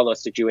comforting in all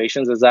those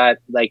situations is that,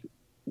 like,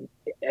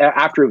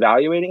 after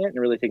evaluating it and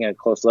really taking a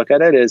close look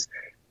at it, is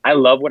I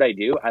love what I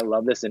do. I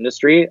love this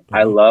industry.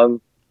 I love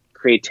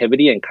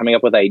creativity and coming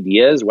up with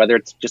ideas, whether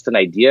it's just an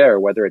idea or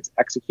whether it's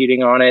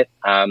executing on it.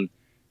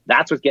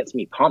 That's what gets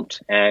me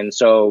pumped. And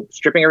so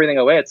stripping everything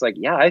away, it's like,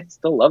 I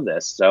still love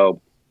this.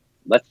 So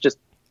let's just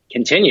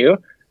continue,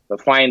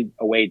 but find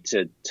a way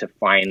to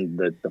find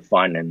the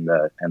fun and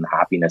the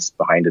happiness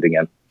behind it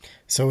again.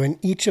 So in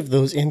each of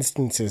those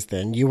instances,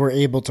 then, you were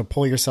able to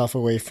pull yourself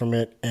away from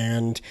it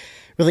and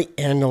really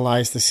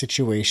analyze the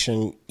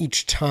situation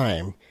each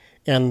time.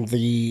 And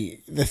the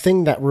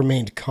thing that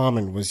remained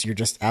common was your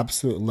just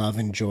absolute love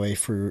and joy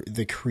for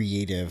the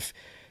creative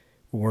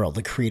world,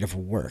 the creative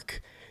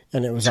work.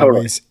 And it was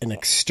always an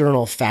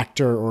external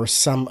factor or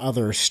some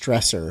other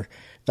stressor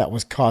that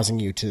was causing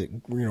you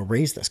to,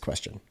 raise this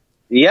question.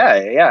 Yeah.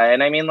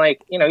 And I mean,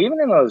 like, even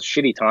in those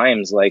shitty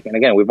times, like, and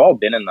again, we've all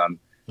been in them,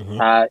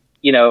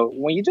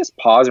 when you just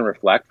pause and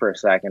reflect for a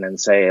second and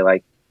say,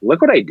 like,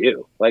 look what I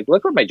do. Like,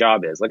 look what my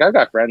job is. Like, I've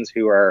got friends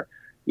who are,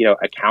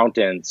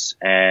 accountants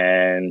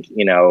and,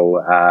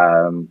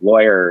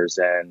 lawyers,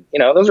 and,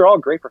 those are all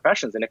great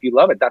professions. And if you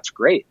love it, that's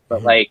great.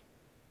 But like,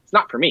 it's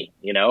not for me,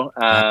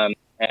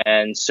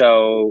 And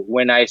so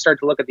when I start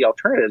to look at the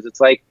alternatives,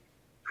 it's like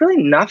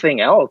really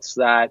nothing else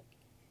that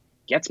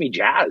gets me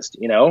jazzed,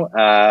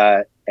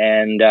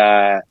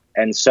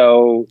 and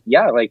so,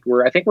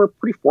 I think we're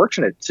pretty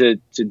fortunate to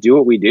do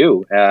what we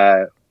do,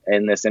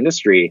 in this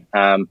industry.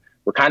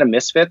 We're kind of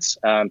misfits.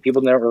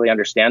 People don't really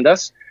understand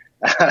us.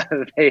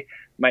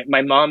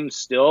 My mom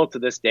still to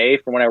this day,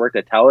 from when I worked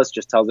at TELUS,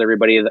 just tells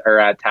everybody, or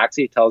at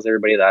Taxi, tells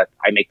everybody that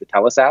I make the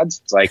TELUS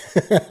ads. It's like,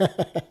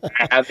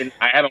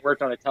 I haven't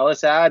worked on a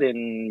TELUS ad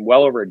in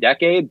well over a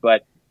decade,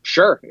 but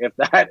sure, if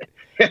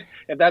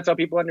that's how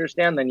people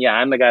understand, then yeah,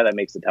 I'm the guy that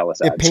makes the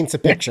TELUS ads. It paints a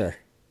picture.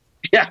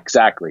 Yeah,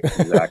 exactly.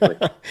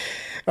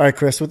 All right,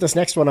 Chris, with this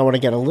next one, I want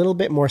to get a little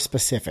bit more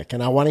specific,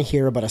 and I want to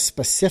hear about a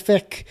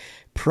specific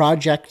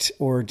project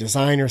or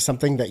design or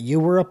something that you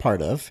were a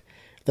part of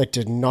that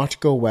did not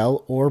go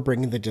well or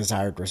bring the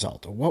desired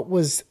result. What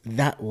was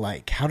that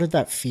like? How did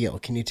that feel?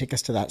 Can you take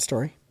us to that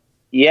story?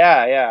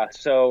 Yeah.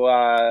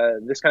 So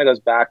this kind of goes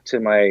back to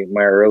my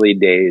early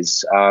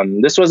days.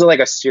 This was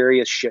like a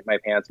serious shit my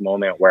pants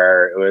moment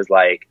where it was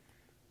like,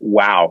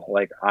 wow,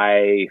 like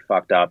I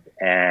fucked up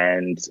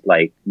and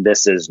like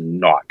this is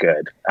not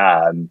good.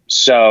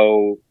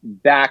 So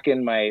back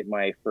in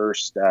my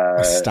first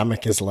my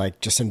stomach is like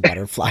just in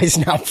butterflies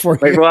now for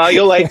you. Like, well,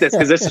 you'll like this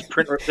because this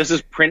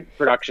is print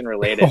production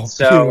related.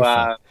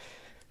 Oh,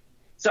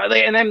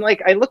 and then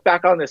like I look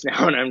back on this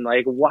now and I'm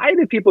like, why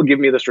did people give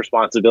me this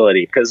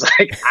responsibility? Because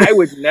like I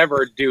would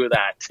never do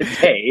that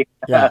today.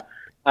 Yeah.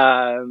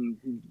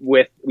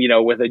 With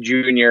a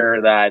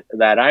junior that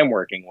I'm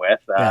working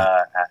with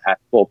at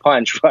full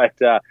punch, but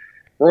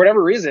for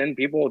whatever reason,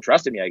 people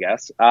trusted me, I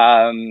guess.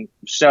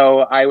 So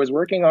I was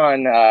working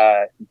on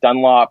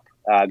Dunlop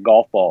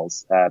golf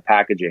balls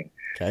packaging.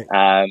 Okay.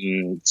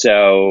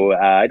 So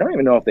I don't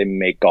even know if they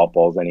make golf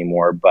balls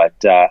anymore,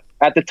 but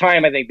at the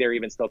time, I think they're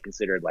even still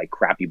considered like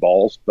crappy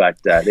balls, but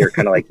they're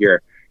kind of like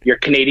your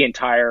Canadian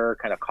Tire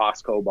kind of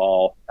Costco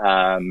ball.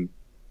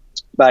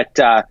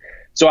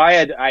 So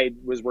I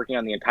was working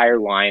on the entire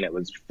line. It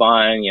was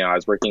fun. I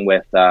was working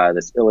with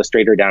this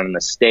illustrator down in the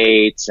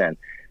States, and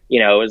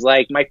it was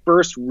like my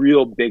first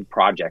real big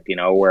project.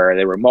 Where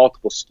there were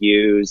multiple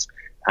SKUs,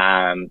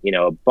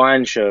 a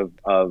bunch of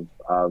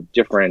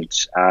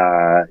different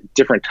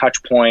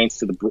touch points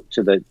to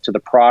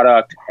the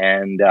product,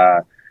 and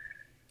I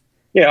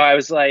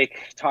was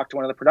like, talked to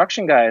one of the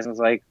production guys, and was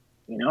like,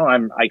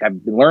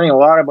 I've been learning a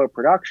lot about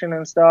production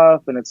and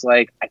stuff, and it's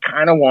like I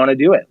kind of want to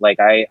do it. Like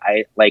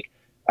I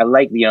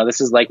like,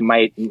 this is like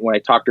when I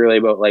talked earlier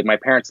about like my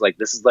parents, like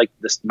this is like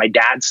my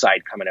dad's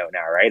side coming out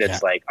now, right?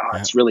 It's like,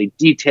 it's really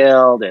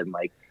detailed and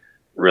like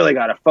really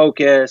got to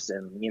focus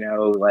and,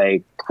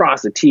 like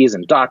cross the T's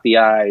and dot the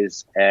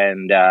I's.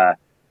 And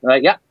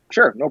like, yeah,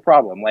 sure, no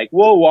problem. Like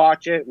we'll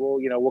watch it.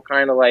 We'll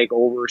kind of like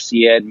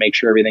oversee it, make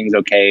sure everything's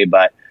okay.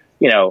 But,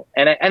 and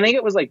I think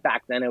it was like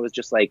back then it was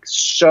just like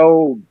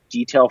so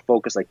detail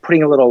focused, like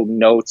putting little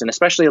notes, and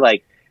especially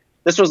like,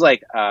 this was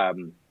like,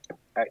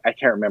 I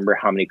can't remember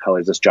how many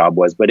colors this job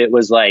was, but it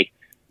was like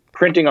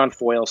printing on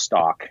foil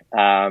stock.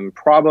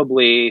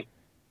 Probably,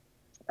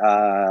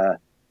 I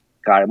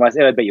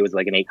bet you it was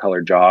like an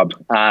 8-color job.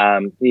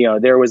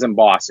 There was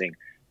embossing,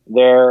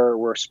 there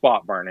were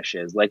spot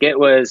varnishes. Like it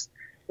was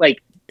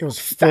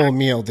full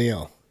meal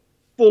deal.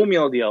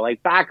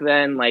 Like back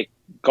then, like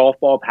golf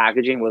ball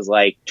packaging was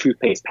like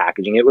toothpaste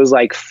packaging. It was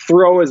like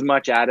throw as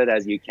much at it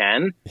as you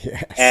can,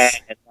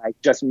 yes, and like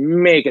just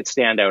make it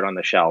stand out on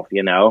the shelf,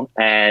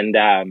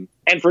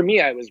 and for me,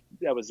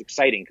 that was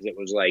exciting because it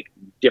was like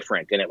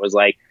different, and it was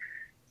like,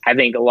 I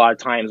think a lot of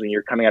times when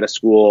you're coming out of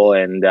school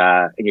and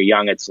you're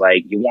young, it's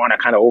like you want to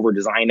kind of over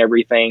design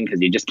everything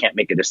because you just can't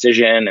make a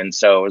decision, and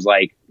so it was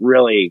like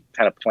really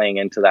kind of playing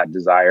into that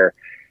desire.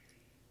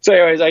 So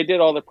anyways, I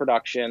did all the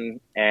production,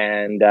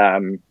 and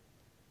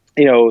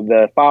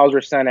the files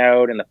were sent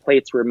out and the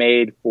plates were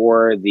made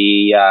for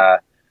the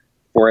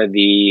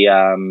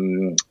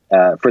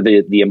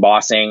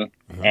embossing,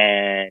 mm-hmm.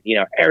 and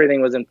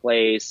everything was in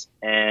place,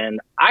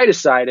 and I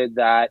decided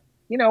that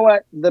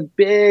the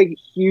big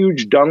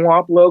huge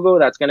Dunlop logo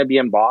that's going to be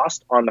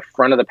embossed on the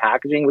front of the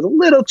packaging was a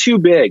little too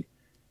big,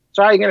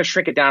 so I'm going to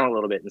shrink it down a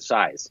little bit in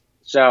size.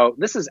 So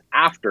this is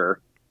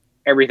after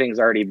everything's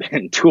already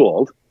been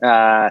tooled.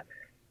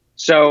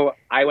 So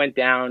I went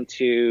down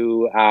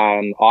to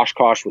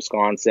Oshkosh,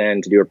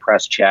 Wisconsin to do a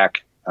press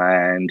check,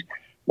 and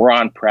we're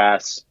on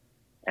press,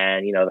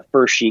 and the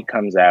first sheet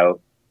comes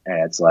out,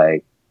 and it's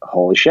like,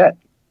 holy shit,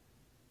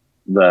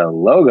 the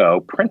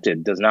logo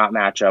printed does not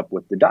match up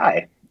with the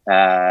die,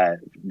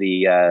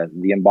 the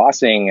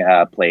embossing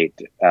plate.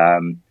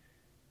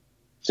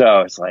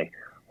 So it's like,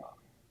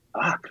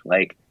 fuck,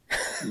 like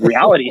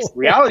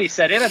reality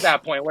set in at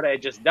that point. What I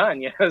had just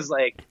done, it was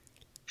like,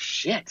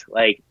 shit,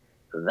 like,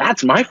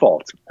 that's my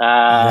fault.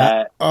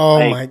 And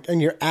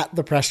you're at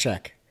the press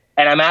check.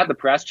 And I'm at the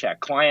press check.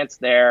 Clients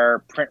there,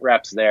 print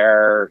reps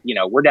there.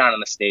 We're down in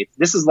the States.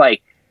 This is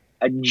like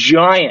a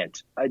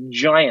giant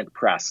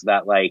press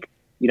that like,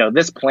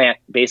 this plant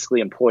basically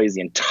employs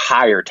the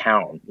entire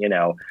town,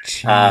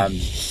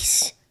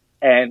 Jeez.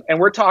 And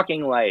we're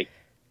talking like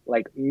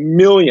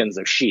millions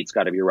of sheets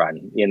got to be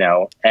run,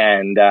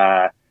 and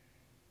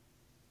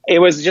it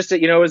was just,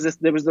 it was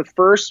the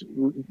first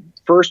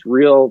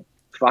real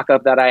fuck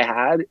up that I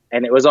had.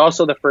 And it was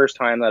also the first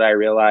time that I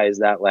realized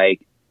that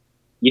like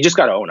you just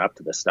got to own up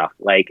to this stuff.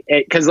 Like,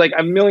 cause like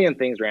a million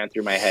things ran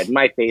through my head.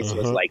 My face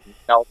was like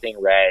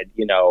melting red,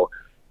 you know,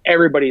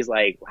 everybody's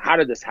like, how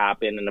did this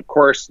happen? And of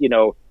course, you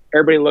know,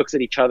 everybody looks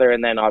at each other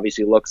and then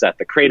obviously looks at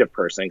the creative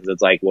person. Cause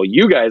it's like, well,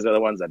 you guys are the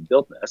ones that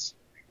built this.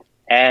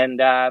 And,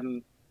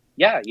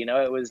 yeah, you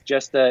know, it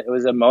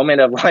was a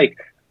moment of like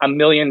a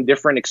million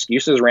different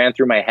excuses ran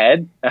through my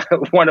head.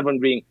 One of them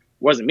being,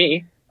 wasn't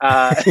me.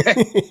 And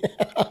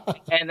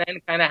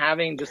then kind of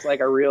having just like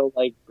a real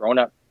like grown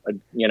up,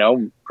 you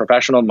know,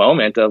 professional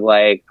moment of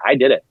like, I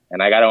did it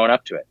and I got to own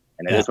up to it.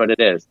 And it is what it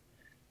is.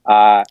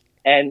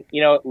 And,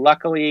 you know,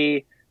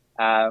 luckily,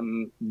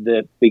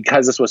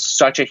 because this was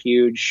such a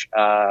huge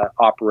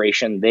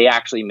operation, they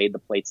actually made the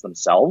plates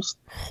themselves.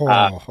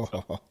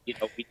 So, you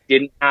know, we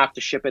didn't have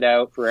to ship it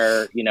out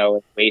for, you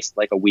know, waste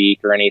like a week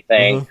or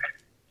anything.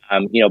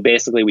 You know,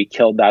 basically we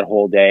killed that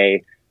whole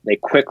day. They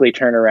quickly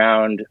turned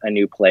around a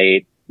new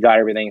plate, got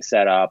everything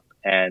set up.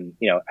 And,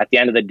 you know, at the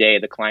end of the day,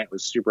 the client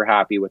was super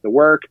happy with the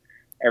work.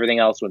 Everything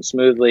else went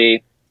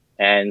smoothly.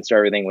 And so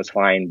everything was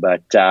fine.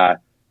 But,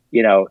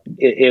 you know,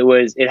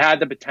 it had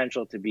the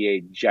potential to be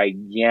a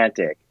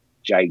gigantic,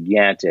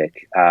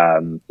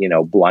 you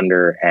know,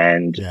 blunder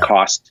and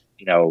cost,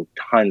 you know,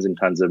 tons and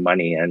tons of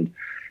money. And,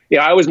 you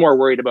know, I was more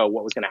worried about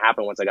what was going to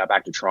happen once I got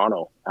back to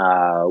Toronto,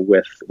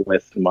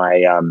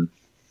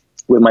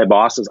 with my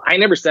bosses. I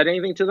never said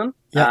anything to them.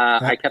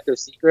 I kept it a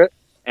secret,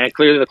 and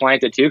clearly the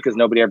client did too, because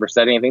nobody ever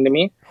said anything to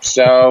me.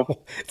 So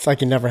it's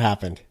like it never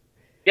happened.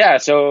 Yeah.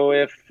 So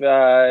if,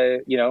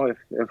 you know,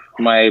 if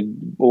my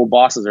old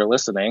bosses are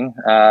listening,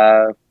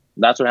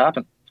 that's what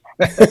happened.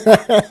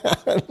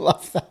 I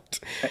love that.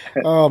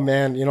 Oh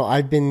man. You know,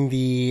 I've been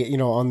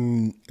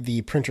on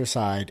the printer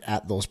side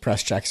at those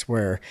press checks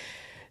where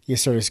you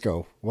sort of just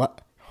go,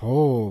 what?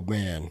 Oh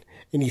man.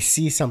 And you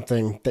see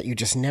something that you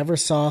just never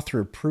saw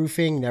through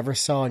proofing, never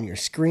saw on your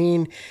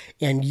screen.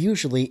 And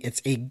usually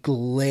it's a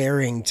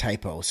glaring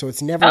typo. So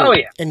it's never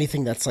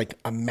anything that's like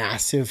a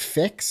massive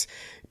fix,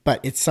 but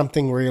it's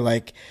something where you're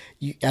like,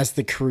 as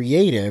the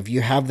creative,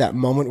 you have that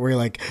moment where you're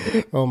like,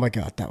 oh my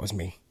God, that was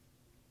me.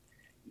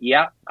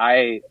 Yeah,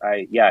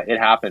 it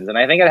happens. And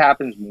I think it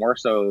happens more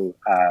so,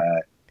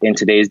 in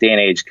today's day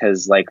and age,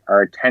 because like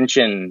our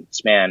attention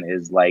span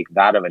is like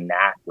that of a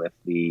gnat with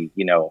the,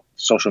 you know,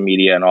 social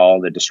media and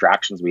all the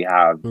distractions we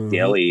have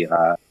daily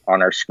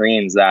on our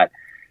screens, that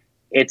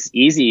it's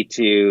easy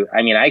to,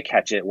 I mean, I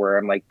catch it where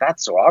I'm like,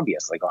 that's so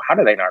obvious. Like, oh, how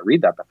did I not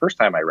read that the first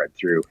time I read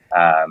through?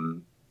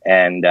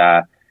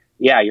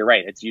 Yeah, you're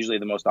right. It's usually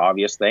the most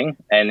obvious thing.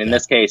 And in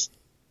this case,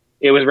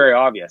 it was very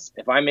obvious.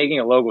 If I'm making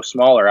a logo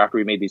smaller after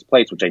we made these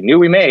plates, which I knew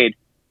we made,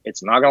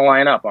 it's not going to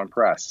line up on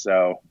press.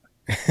 So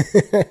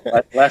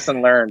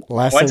lesson learned.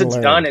 Once it's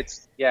done,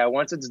 it's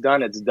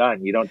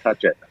done. You don't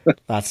touch it.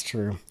 That's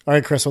true. All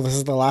right, Chris. Well, this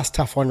is the last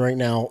tough one right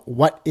now.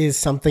 What is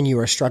something you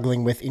are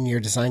struggling with in your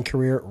design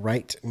career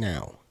right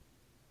now?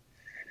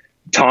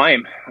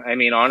 Time. I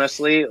mean,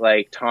 honestly,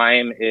 like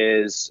time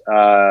is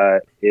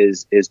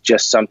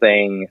just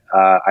something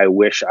I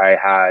wish I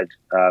had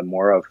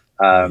more of.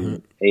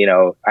 You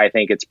know, I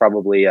think it's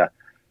probably a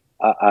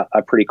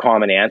pretty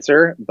common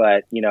answer,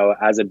 but you know,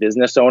 as a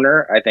business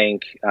owner, I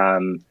think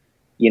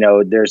you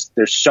know, there's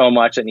so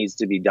much that needs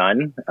to be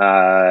done,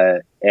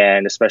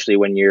 and especially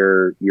when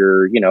you're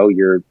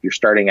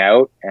starting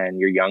out and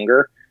you're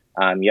younger,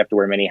 you have to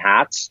wear many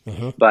hats.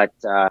 But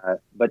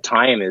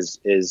time is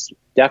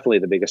definitely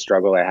the biggest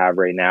struggle I have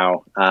right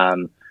now.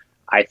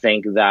 I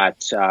think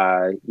that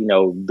you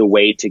know, the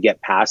way to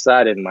get past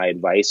that, and my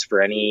advice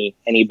for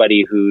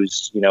anybody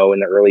who's, you know, in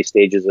the early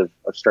stages of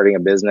starting a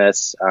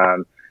business,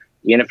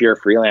 even if you're a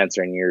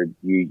freelancer and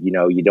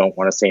you don't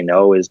want to say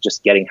no, is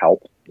just getting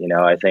help. You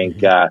know, I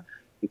think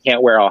you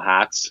can't wear all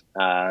hats.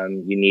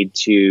 You need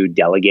to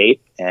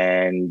delegate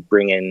and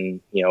bring in,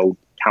 you know,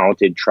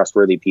 talented,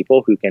 trustworthy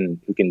people who can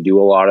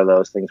do a lot of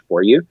those things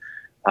for you.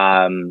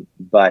 Yeah,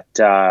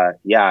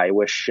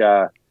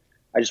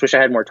 I just wish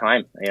I had more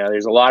time. You know,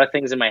 there's a lot of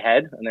things in my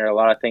head, and there are a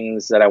lot of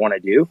things that I want to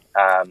do.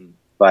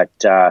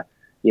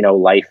 You know,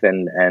 life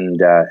and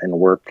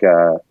work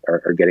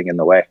are getting in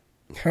the way.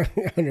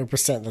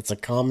 100%. That's a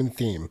common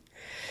theme.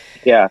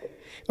 Yeah.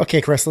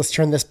 Okay, Chris, let's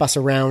turn this bus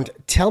around.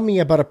 Tell me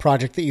about a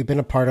project that you've been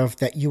a part of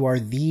that you are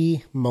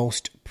the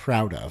most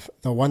proud of,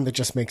 the one that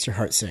just makes your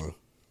heart sing.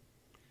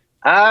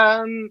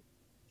 Yeah,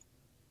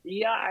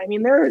 I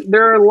mean,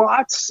 there are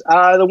lots.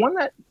 The one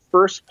that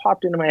first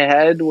popped into my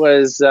head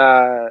was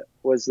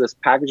this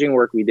packaging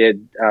work we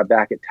did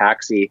back at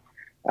Taxi.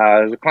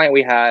 There's a client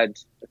we had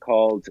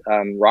called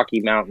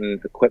Rocky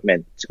Mountain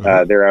Equipment.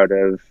 They're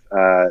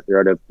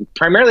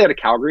primarily out of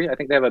Calgary. I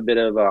think they have a bit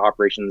of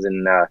operations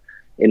in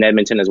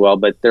Edmonton as well,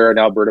 but they're an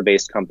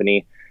Alberta-based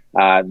company.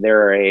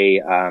 They're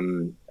a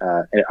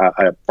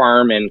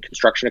farm and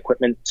construction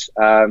equipment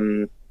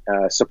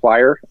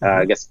supplier.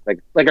 I guess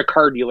like a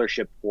car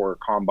dealership for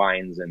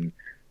combines and,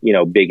 you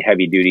know, big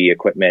heavy duty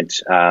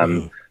equipment.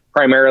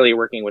 Primarily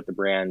working with the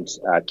brand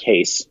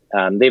Case.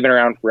 They've been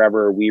around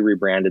forever. We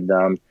rebranded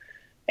them,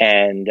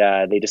 and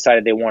they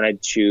decided they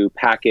wanted to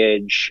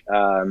package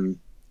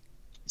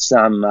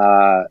some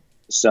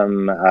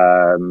some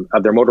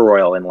of their motor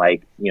oil and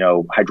like,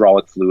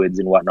 hydraulic fluids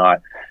and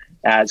whatnot.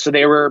 So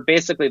they were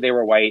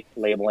white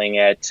labeling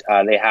it.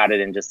 They had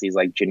it in just these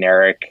like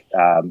generic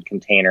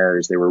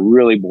containers. They were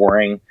really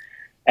boring,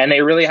 and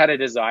they really had a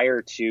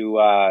desire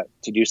to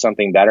do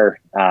something better.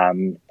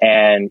 And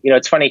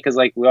it's funny because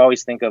like we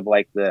always think of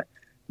like the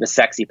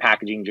sexy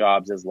packaging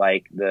jobs as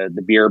like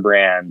the beer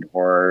brand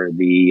or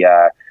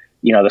the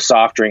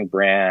soft drink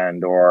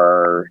brand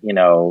or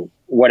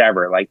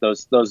whatever, like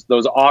those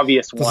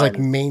obvious ones, like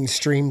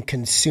mainstream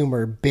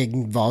consumer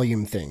big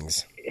volume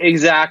things.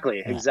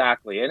 Exactly.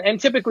 And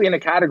typically in a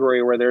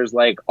category where there's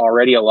like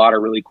already a lot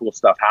of really cool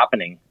stuff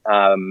happening.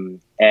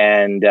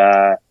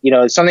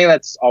 It's something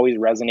that's always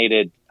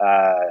resonated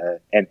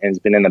and has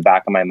been in the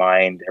back of my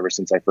mind ever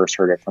since I first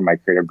heard it from my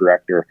creative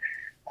director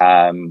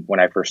when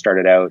I first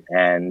started out.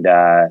 And,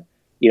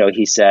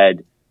 he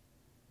said,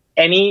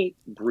 any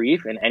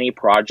brief and any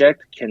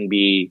project can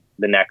be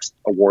the next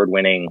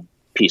award-winning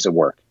piece of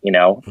work.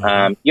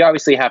 Mm-hmm. You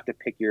obviously have to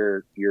pick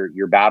your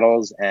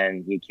battles,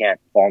 and you can't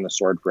fall on the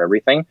sword for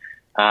everything.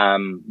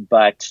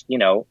 But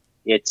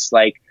it's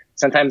like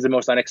sometimes the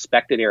most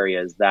unexpected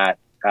areas that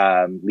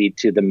lead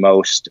to the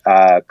most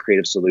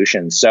creative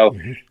solutions. So,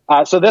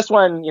 so this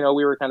one, we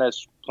were kind of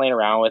playing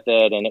around with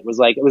it, and it was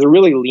a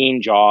really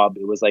lean job.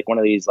 It was like one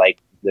of these, like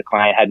the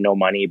client had no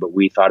money, but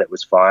we thought it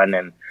was fun.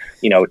 And,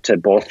 to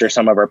bolster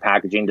some of our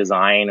packaging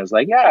design, it was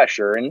like, yeah,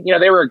 sure. And,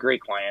 they were a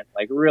great client,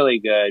 like really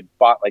good,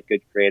 bought like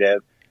good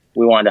creative.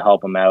 We wanted to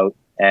help them out.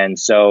 And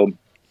so,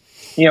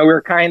 we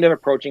were kind of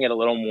approaching it a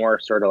little more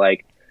sort of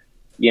like,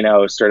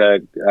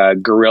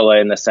 guerrilla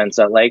in the sense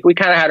that like, we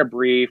kind of had a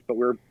brief, but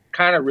we're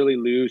kind of really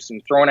loose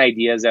and throwing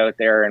ideas out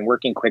there and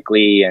working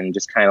quickly and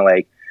just kind of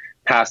like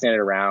passing it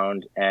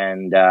around.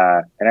 And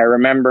I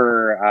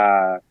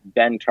remember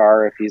Ben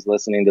Tarr, if he's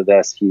listening to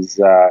this,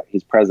 he's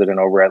president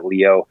over at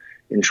Leo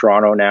in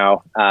Toronto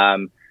now.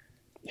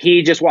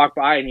 He just walked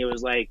by and he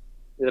was like,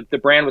 the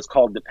brand was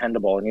called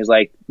Dependable, and he was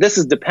like, "This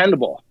is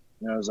dependable."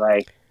 And I was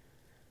like,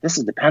 "This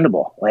is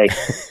dependable." Like,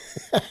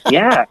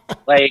 yeah,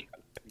 like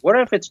what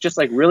if it's just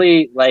like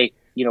really like,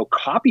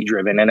 copy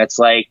driven, and it's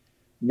like,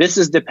 this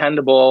is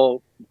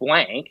dependable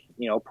blank,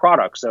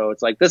 product. So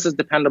it's like, this is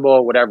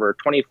dependable, whatever,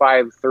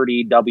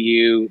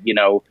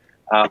 2530W,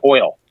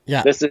 oil.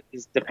 Yeah. This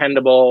is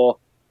dependable,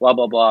 blah,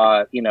 blah,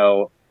 blah,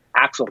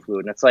 axle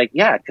fluid. And it's like,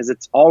 yeah, because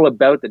it's all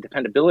about the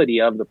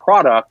dependability of the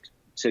product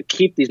to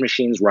keep these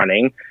machines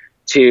running,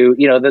 to,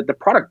 the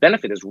product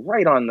benefit is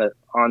right on the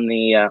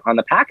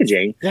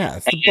packaging. Yeah.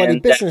 It's the bloody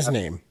business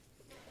name.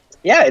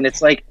 Yeah. And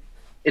it's like,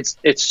 it's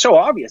so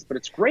obvious, but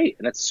it's great.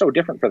 And it's so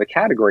different for the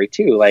category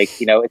too. Like,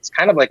 it's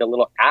kind of like a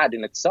little ad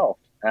in itself.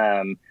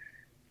 And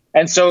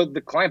so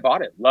the client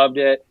bought it, loved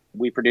it.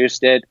 We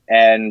produced it,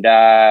 and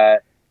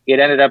it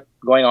ended up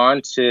going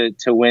on to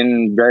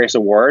win various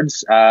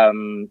awards.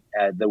 The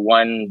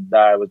one that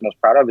I was most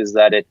proud of is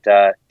that it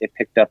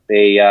picked up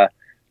a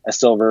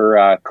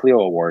silver Clio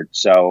award.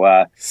 So,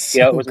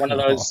 it was one of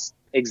those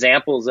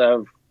examples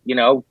of,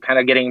 kind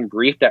of getting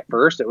briefed at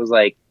first. It was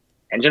like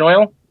engine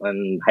oil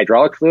and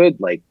hydraulic fluid,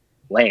 like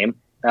lame.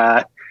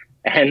 Again,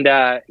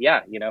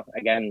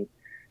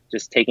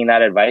 just taking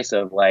that advice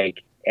of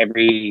like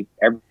every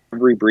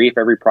brief,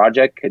 every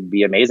project could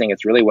be amazing.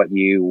 It's really what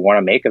you want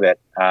to make of it.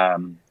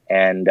 When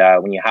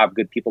you have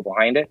good people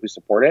behind it who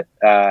support it,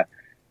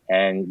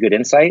 and good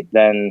insight,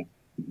 then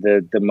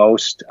the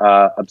most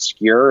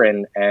obscure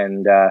and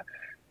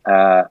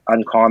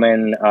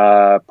uncommon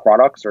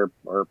products or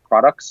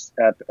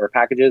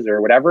packages or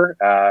whatever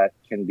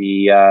can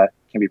be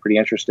pretty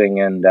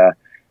interesting and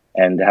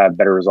have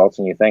better results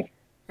than you think.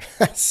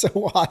 That's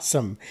so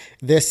awesome.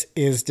 This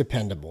is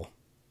dependable.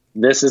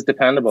 This is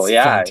dependable. It's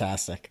yeah.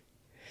 Fantastic.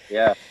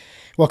 Yeah.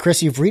 Well,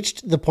 Chris, you've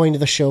reached the point of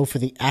the show for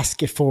the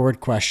Ask It Forward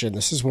question.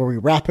 This is where we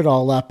wrap it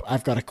all up.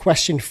 I've got a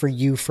question for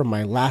you from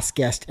my last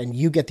guest, and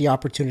you get the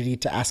opportunity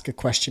to ask a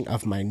question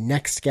of my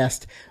next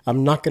guest.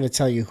 I'm not going to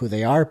tell you who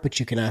they are, but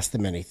you can ask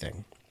them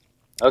anything.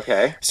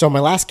 Okay. So my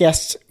last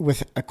guest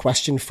with a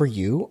question for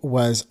you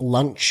was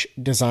Lunch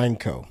Design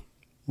Co.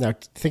 Now,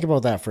 think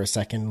about that for a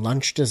second.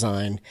 Lunch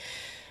Design,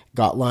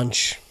 got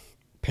lunch,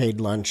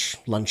 paid lunch,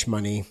 lunch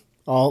money,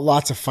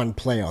 lots of fun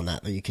play on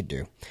that you could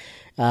do.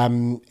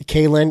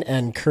 Kaylin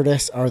and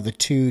Curtis are the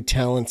two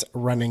talents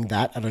running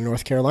that out of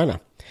North Carolina.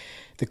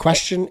 The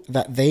question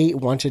that they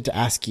wanted to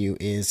ask you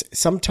is,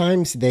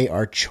 sometimes they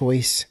are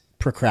choice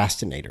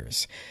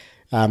procrastinators.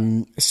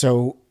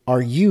 So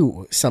are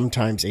you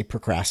sometimes a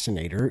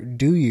procrastinator?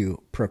 Do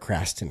you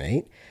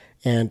procrastinate?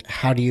 And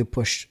how do you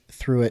push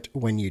through it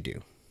when you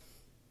do?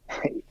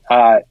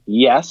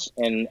 Yes.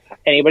 And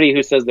anybody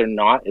who says they're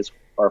not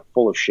are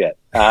full of shit.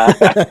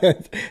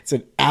 It's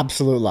an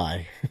absolute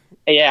lie.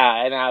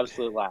 Yeah, an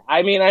absolute lie.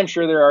 I mean, I'm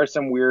sure there are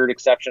some weird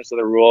exceptions to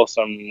the rule,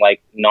 some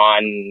like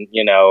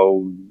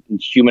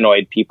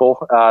humanoid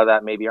people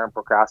that maybe aren't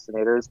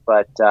procrastinators.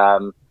 But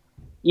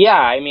yeah,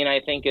 I mean,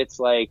 I think it's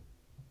like,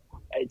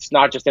 it's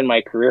not just in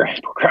my career. I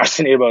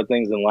procrastinate about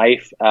things in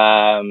life.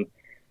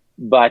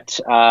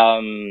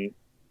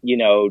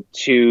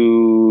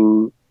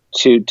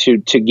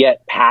 to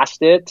get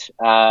past it,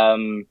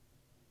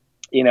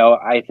 you know,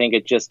 I think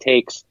it just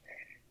takes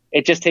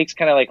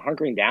kind of like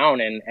hunkering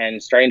down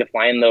and starting to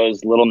find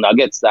those little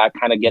nuggets that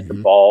kind of get the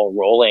ball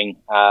rolling,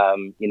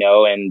 you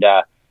know, and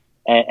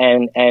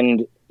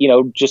you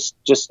know, just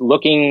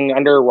looking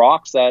under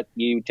rocks that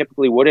you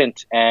typically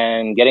wouldn't,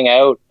 and getting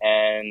out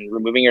and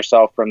removing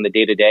yourself from the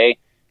day to day.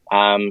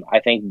 I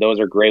think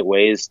those are great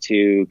ways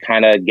to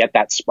kind of get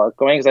that spark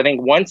going. Because I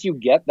think once you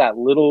get that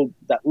little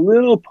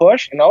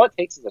push, and all it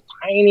takes is the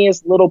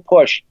tiniest little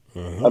push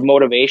of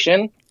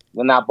motivation,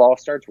 then that ball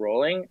starts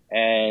rolling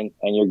and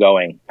you're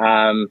going.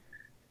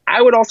 I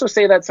would also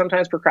say that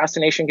sometimes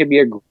procrastination can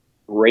be a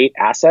great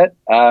asset.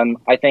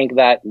 I think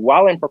that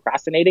while I'm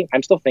procrastinating,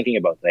 I'm still thinking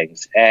about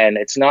things, and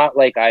it's not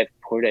like I've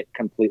put it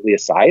completely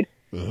aside.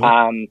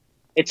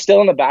 It's still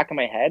in the back of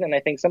my head. And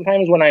I think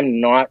sometimes when I'm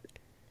not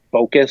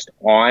focused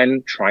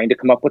on trying to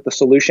come up with a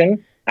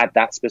solution at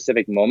that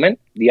specific moment,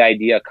 the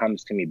idea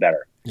comes to me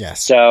better.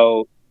 Yes.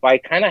 So by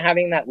kind of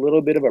having that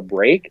little bit of a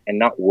break and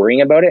not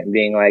worrying about it and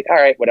being like, all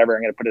right, whatever,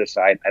 I'm going to put it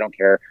aside. I don't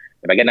care.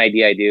 If I get an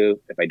idea, I do.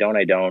 If I don't,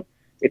 I don't.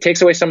 It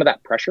takes away some of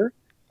that pressure.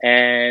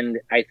 And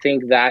I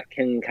think that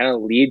can kind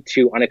of lead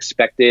to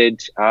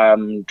unexpected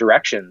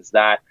directions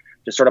that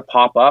just sort of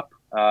pop up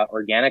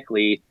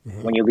organically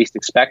when you least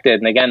expect it.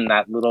 And again,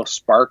 that little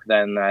spark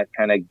then that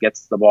kind of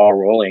gets the ball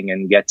rolling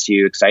and gets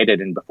you excited.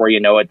 And before you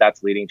know it,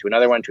 that's leading to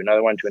another one, to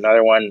another one, to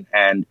another one.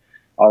 And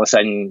all of a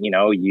sudden, you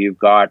know, you've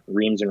got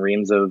reams and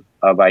reams of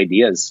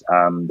ideas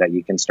that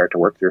you can start to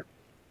work through.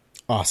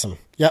 Awesome.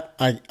 Yep.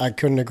 I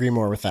couldn't agree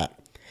more with that.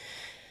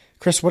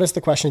 Chris, what is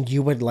the question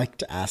you would like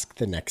to ask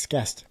the next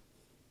guest?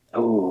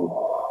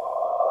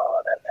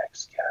 Oh, the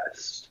next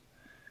guest.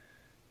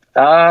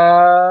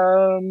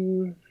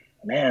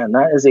 Man,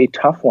 that is a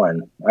tough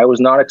one. I was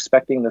not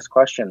expecting this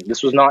question.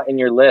 This was not in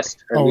your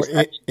list. Or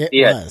it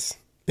was.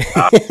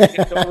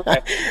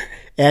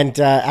 And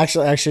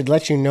actually, I should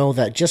let you know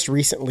that just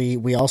recently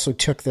we also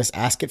took this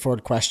Ask It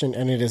Forward question,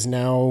 and it is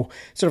now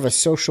sort of a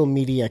social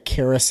media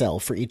carousel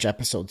for each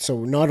episode.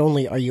 So not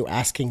only are you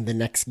asking the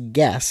next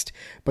guest,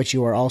 but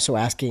you are also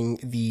asking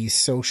the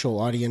social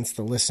audience,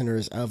 the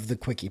listeners of the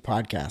Quickie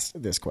podcast,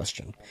 this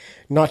question.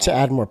 Not to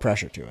add more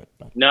pressure to it.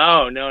 But.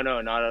 No, not at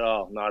all.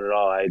 Not at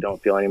all. I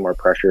don't feel any more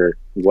pressure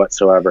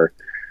whatsoever.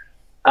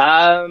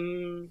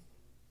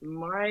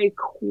 My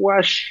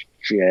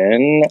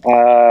question,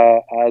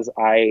 as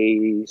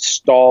I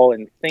stall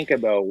and think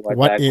about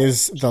what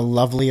is the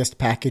loveliest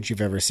package you've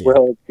ever seen?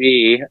 Will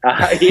be,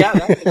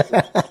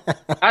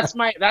 that's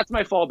my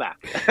fallback.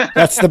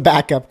 That's the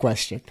backup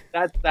question.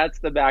 That's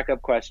the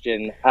backup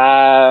question.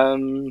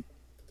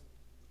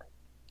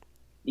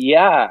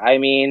 Yeah, I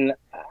mean,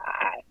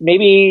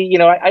 maybe, you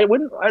know, I'd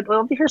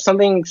love to hear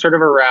something sort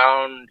of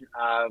around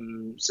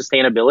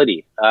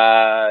sustainability.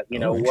 You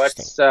know,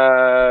 what's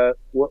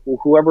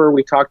whoever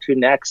we talk to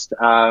next,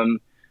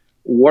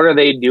 what are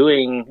they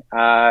doing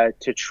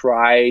to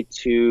try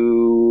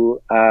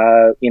to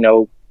you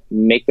know,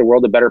 make the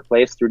world a better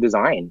place through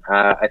design?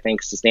 I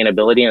think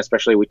sustainability, and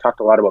especially we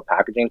talked a lot about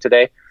packaging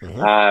today.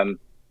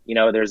 You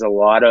know, there's a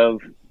lot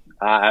of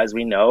as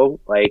we know,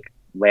 like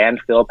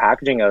landfill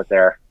packaging out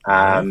there.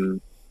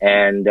 And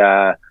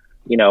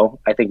you know,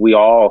 I think we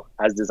all,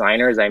 as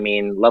designers, I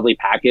mean, lovely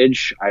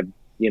package. I've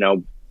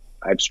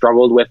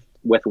struggled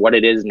with what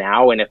it is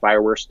now. And if I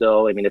were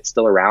still, I mean, it's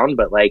still around,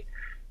 but like,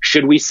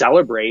 should we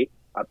celebrate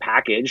a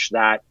package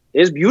that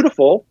is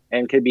beautiful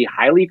and could be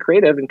highly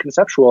creative and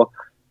conceptual,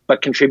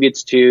 but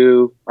contributes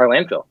to our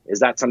landfill? Is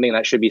that something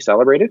that should be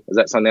celebrated? Is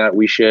that something that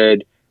we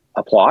should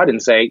applaud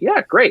and say,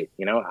 yeah, great.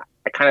 You know,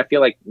 I kind of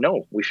feel like,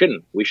 no, we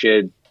shouldn't. We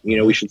should, you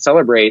know, we should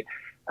celebrate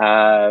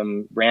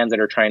brands that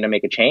are trying to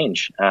make a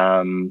change,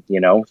 you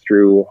know,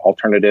 through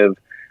alternative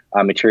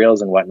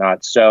materials and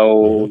whatnot.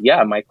 So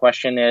yeah, my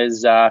question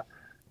is,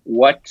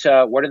 what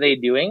are they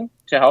doing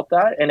to help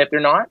that? And if they're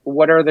not,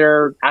 what are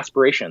their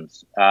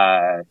aspirations?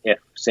 If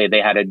say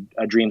they had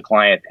a dream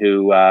client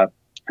who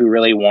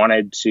really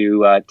wanted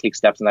to take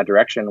steps in that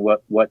direction,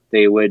 what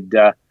they would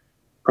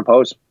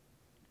propose?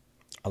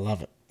 I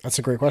love it. That's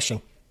a great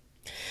question.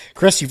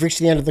 Chris, you've reached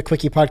the end of the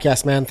Quickie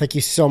podcast, man. Thank you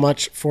so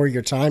much for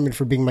your time and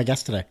for being my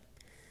guest today.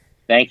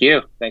 Thank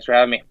you. Thanks for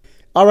having me.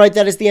 All right,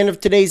 that is the end of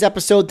today's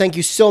episode. Thank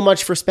you so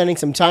much for spending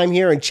some time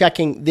here and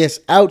checking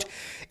this out.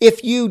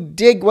 If you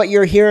dig what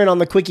you're hearing on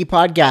the Quickie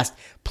podcast,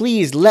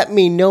 please let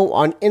me know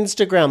on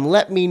Instagram.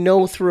 Let me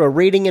know through a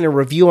rating and a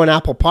review on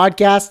Apple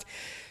Podcast.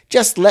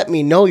 Just let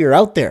me know you're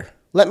out there.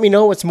 Let me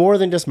know it's more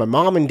than just my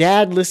mom and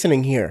dad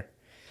listening here.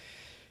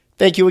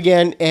 Thank you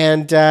again,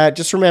 and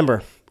just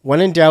remember, when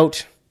in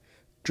doubt,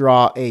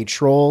 draw a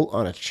troll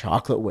on a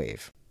chocolate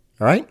wave.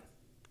 All right?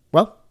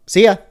 Well,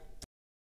 see ya.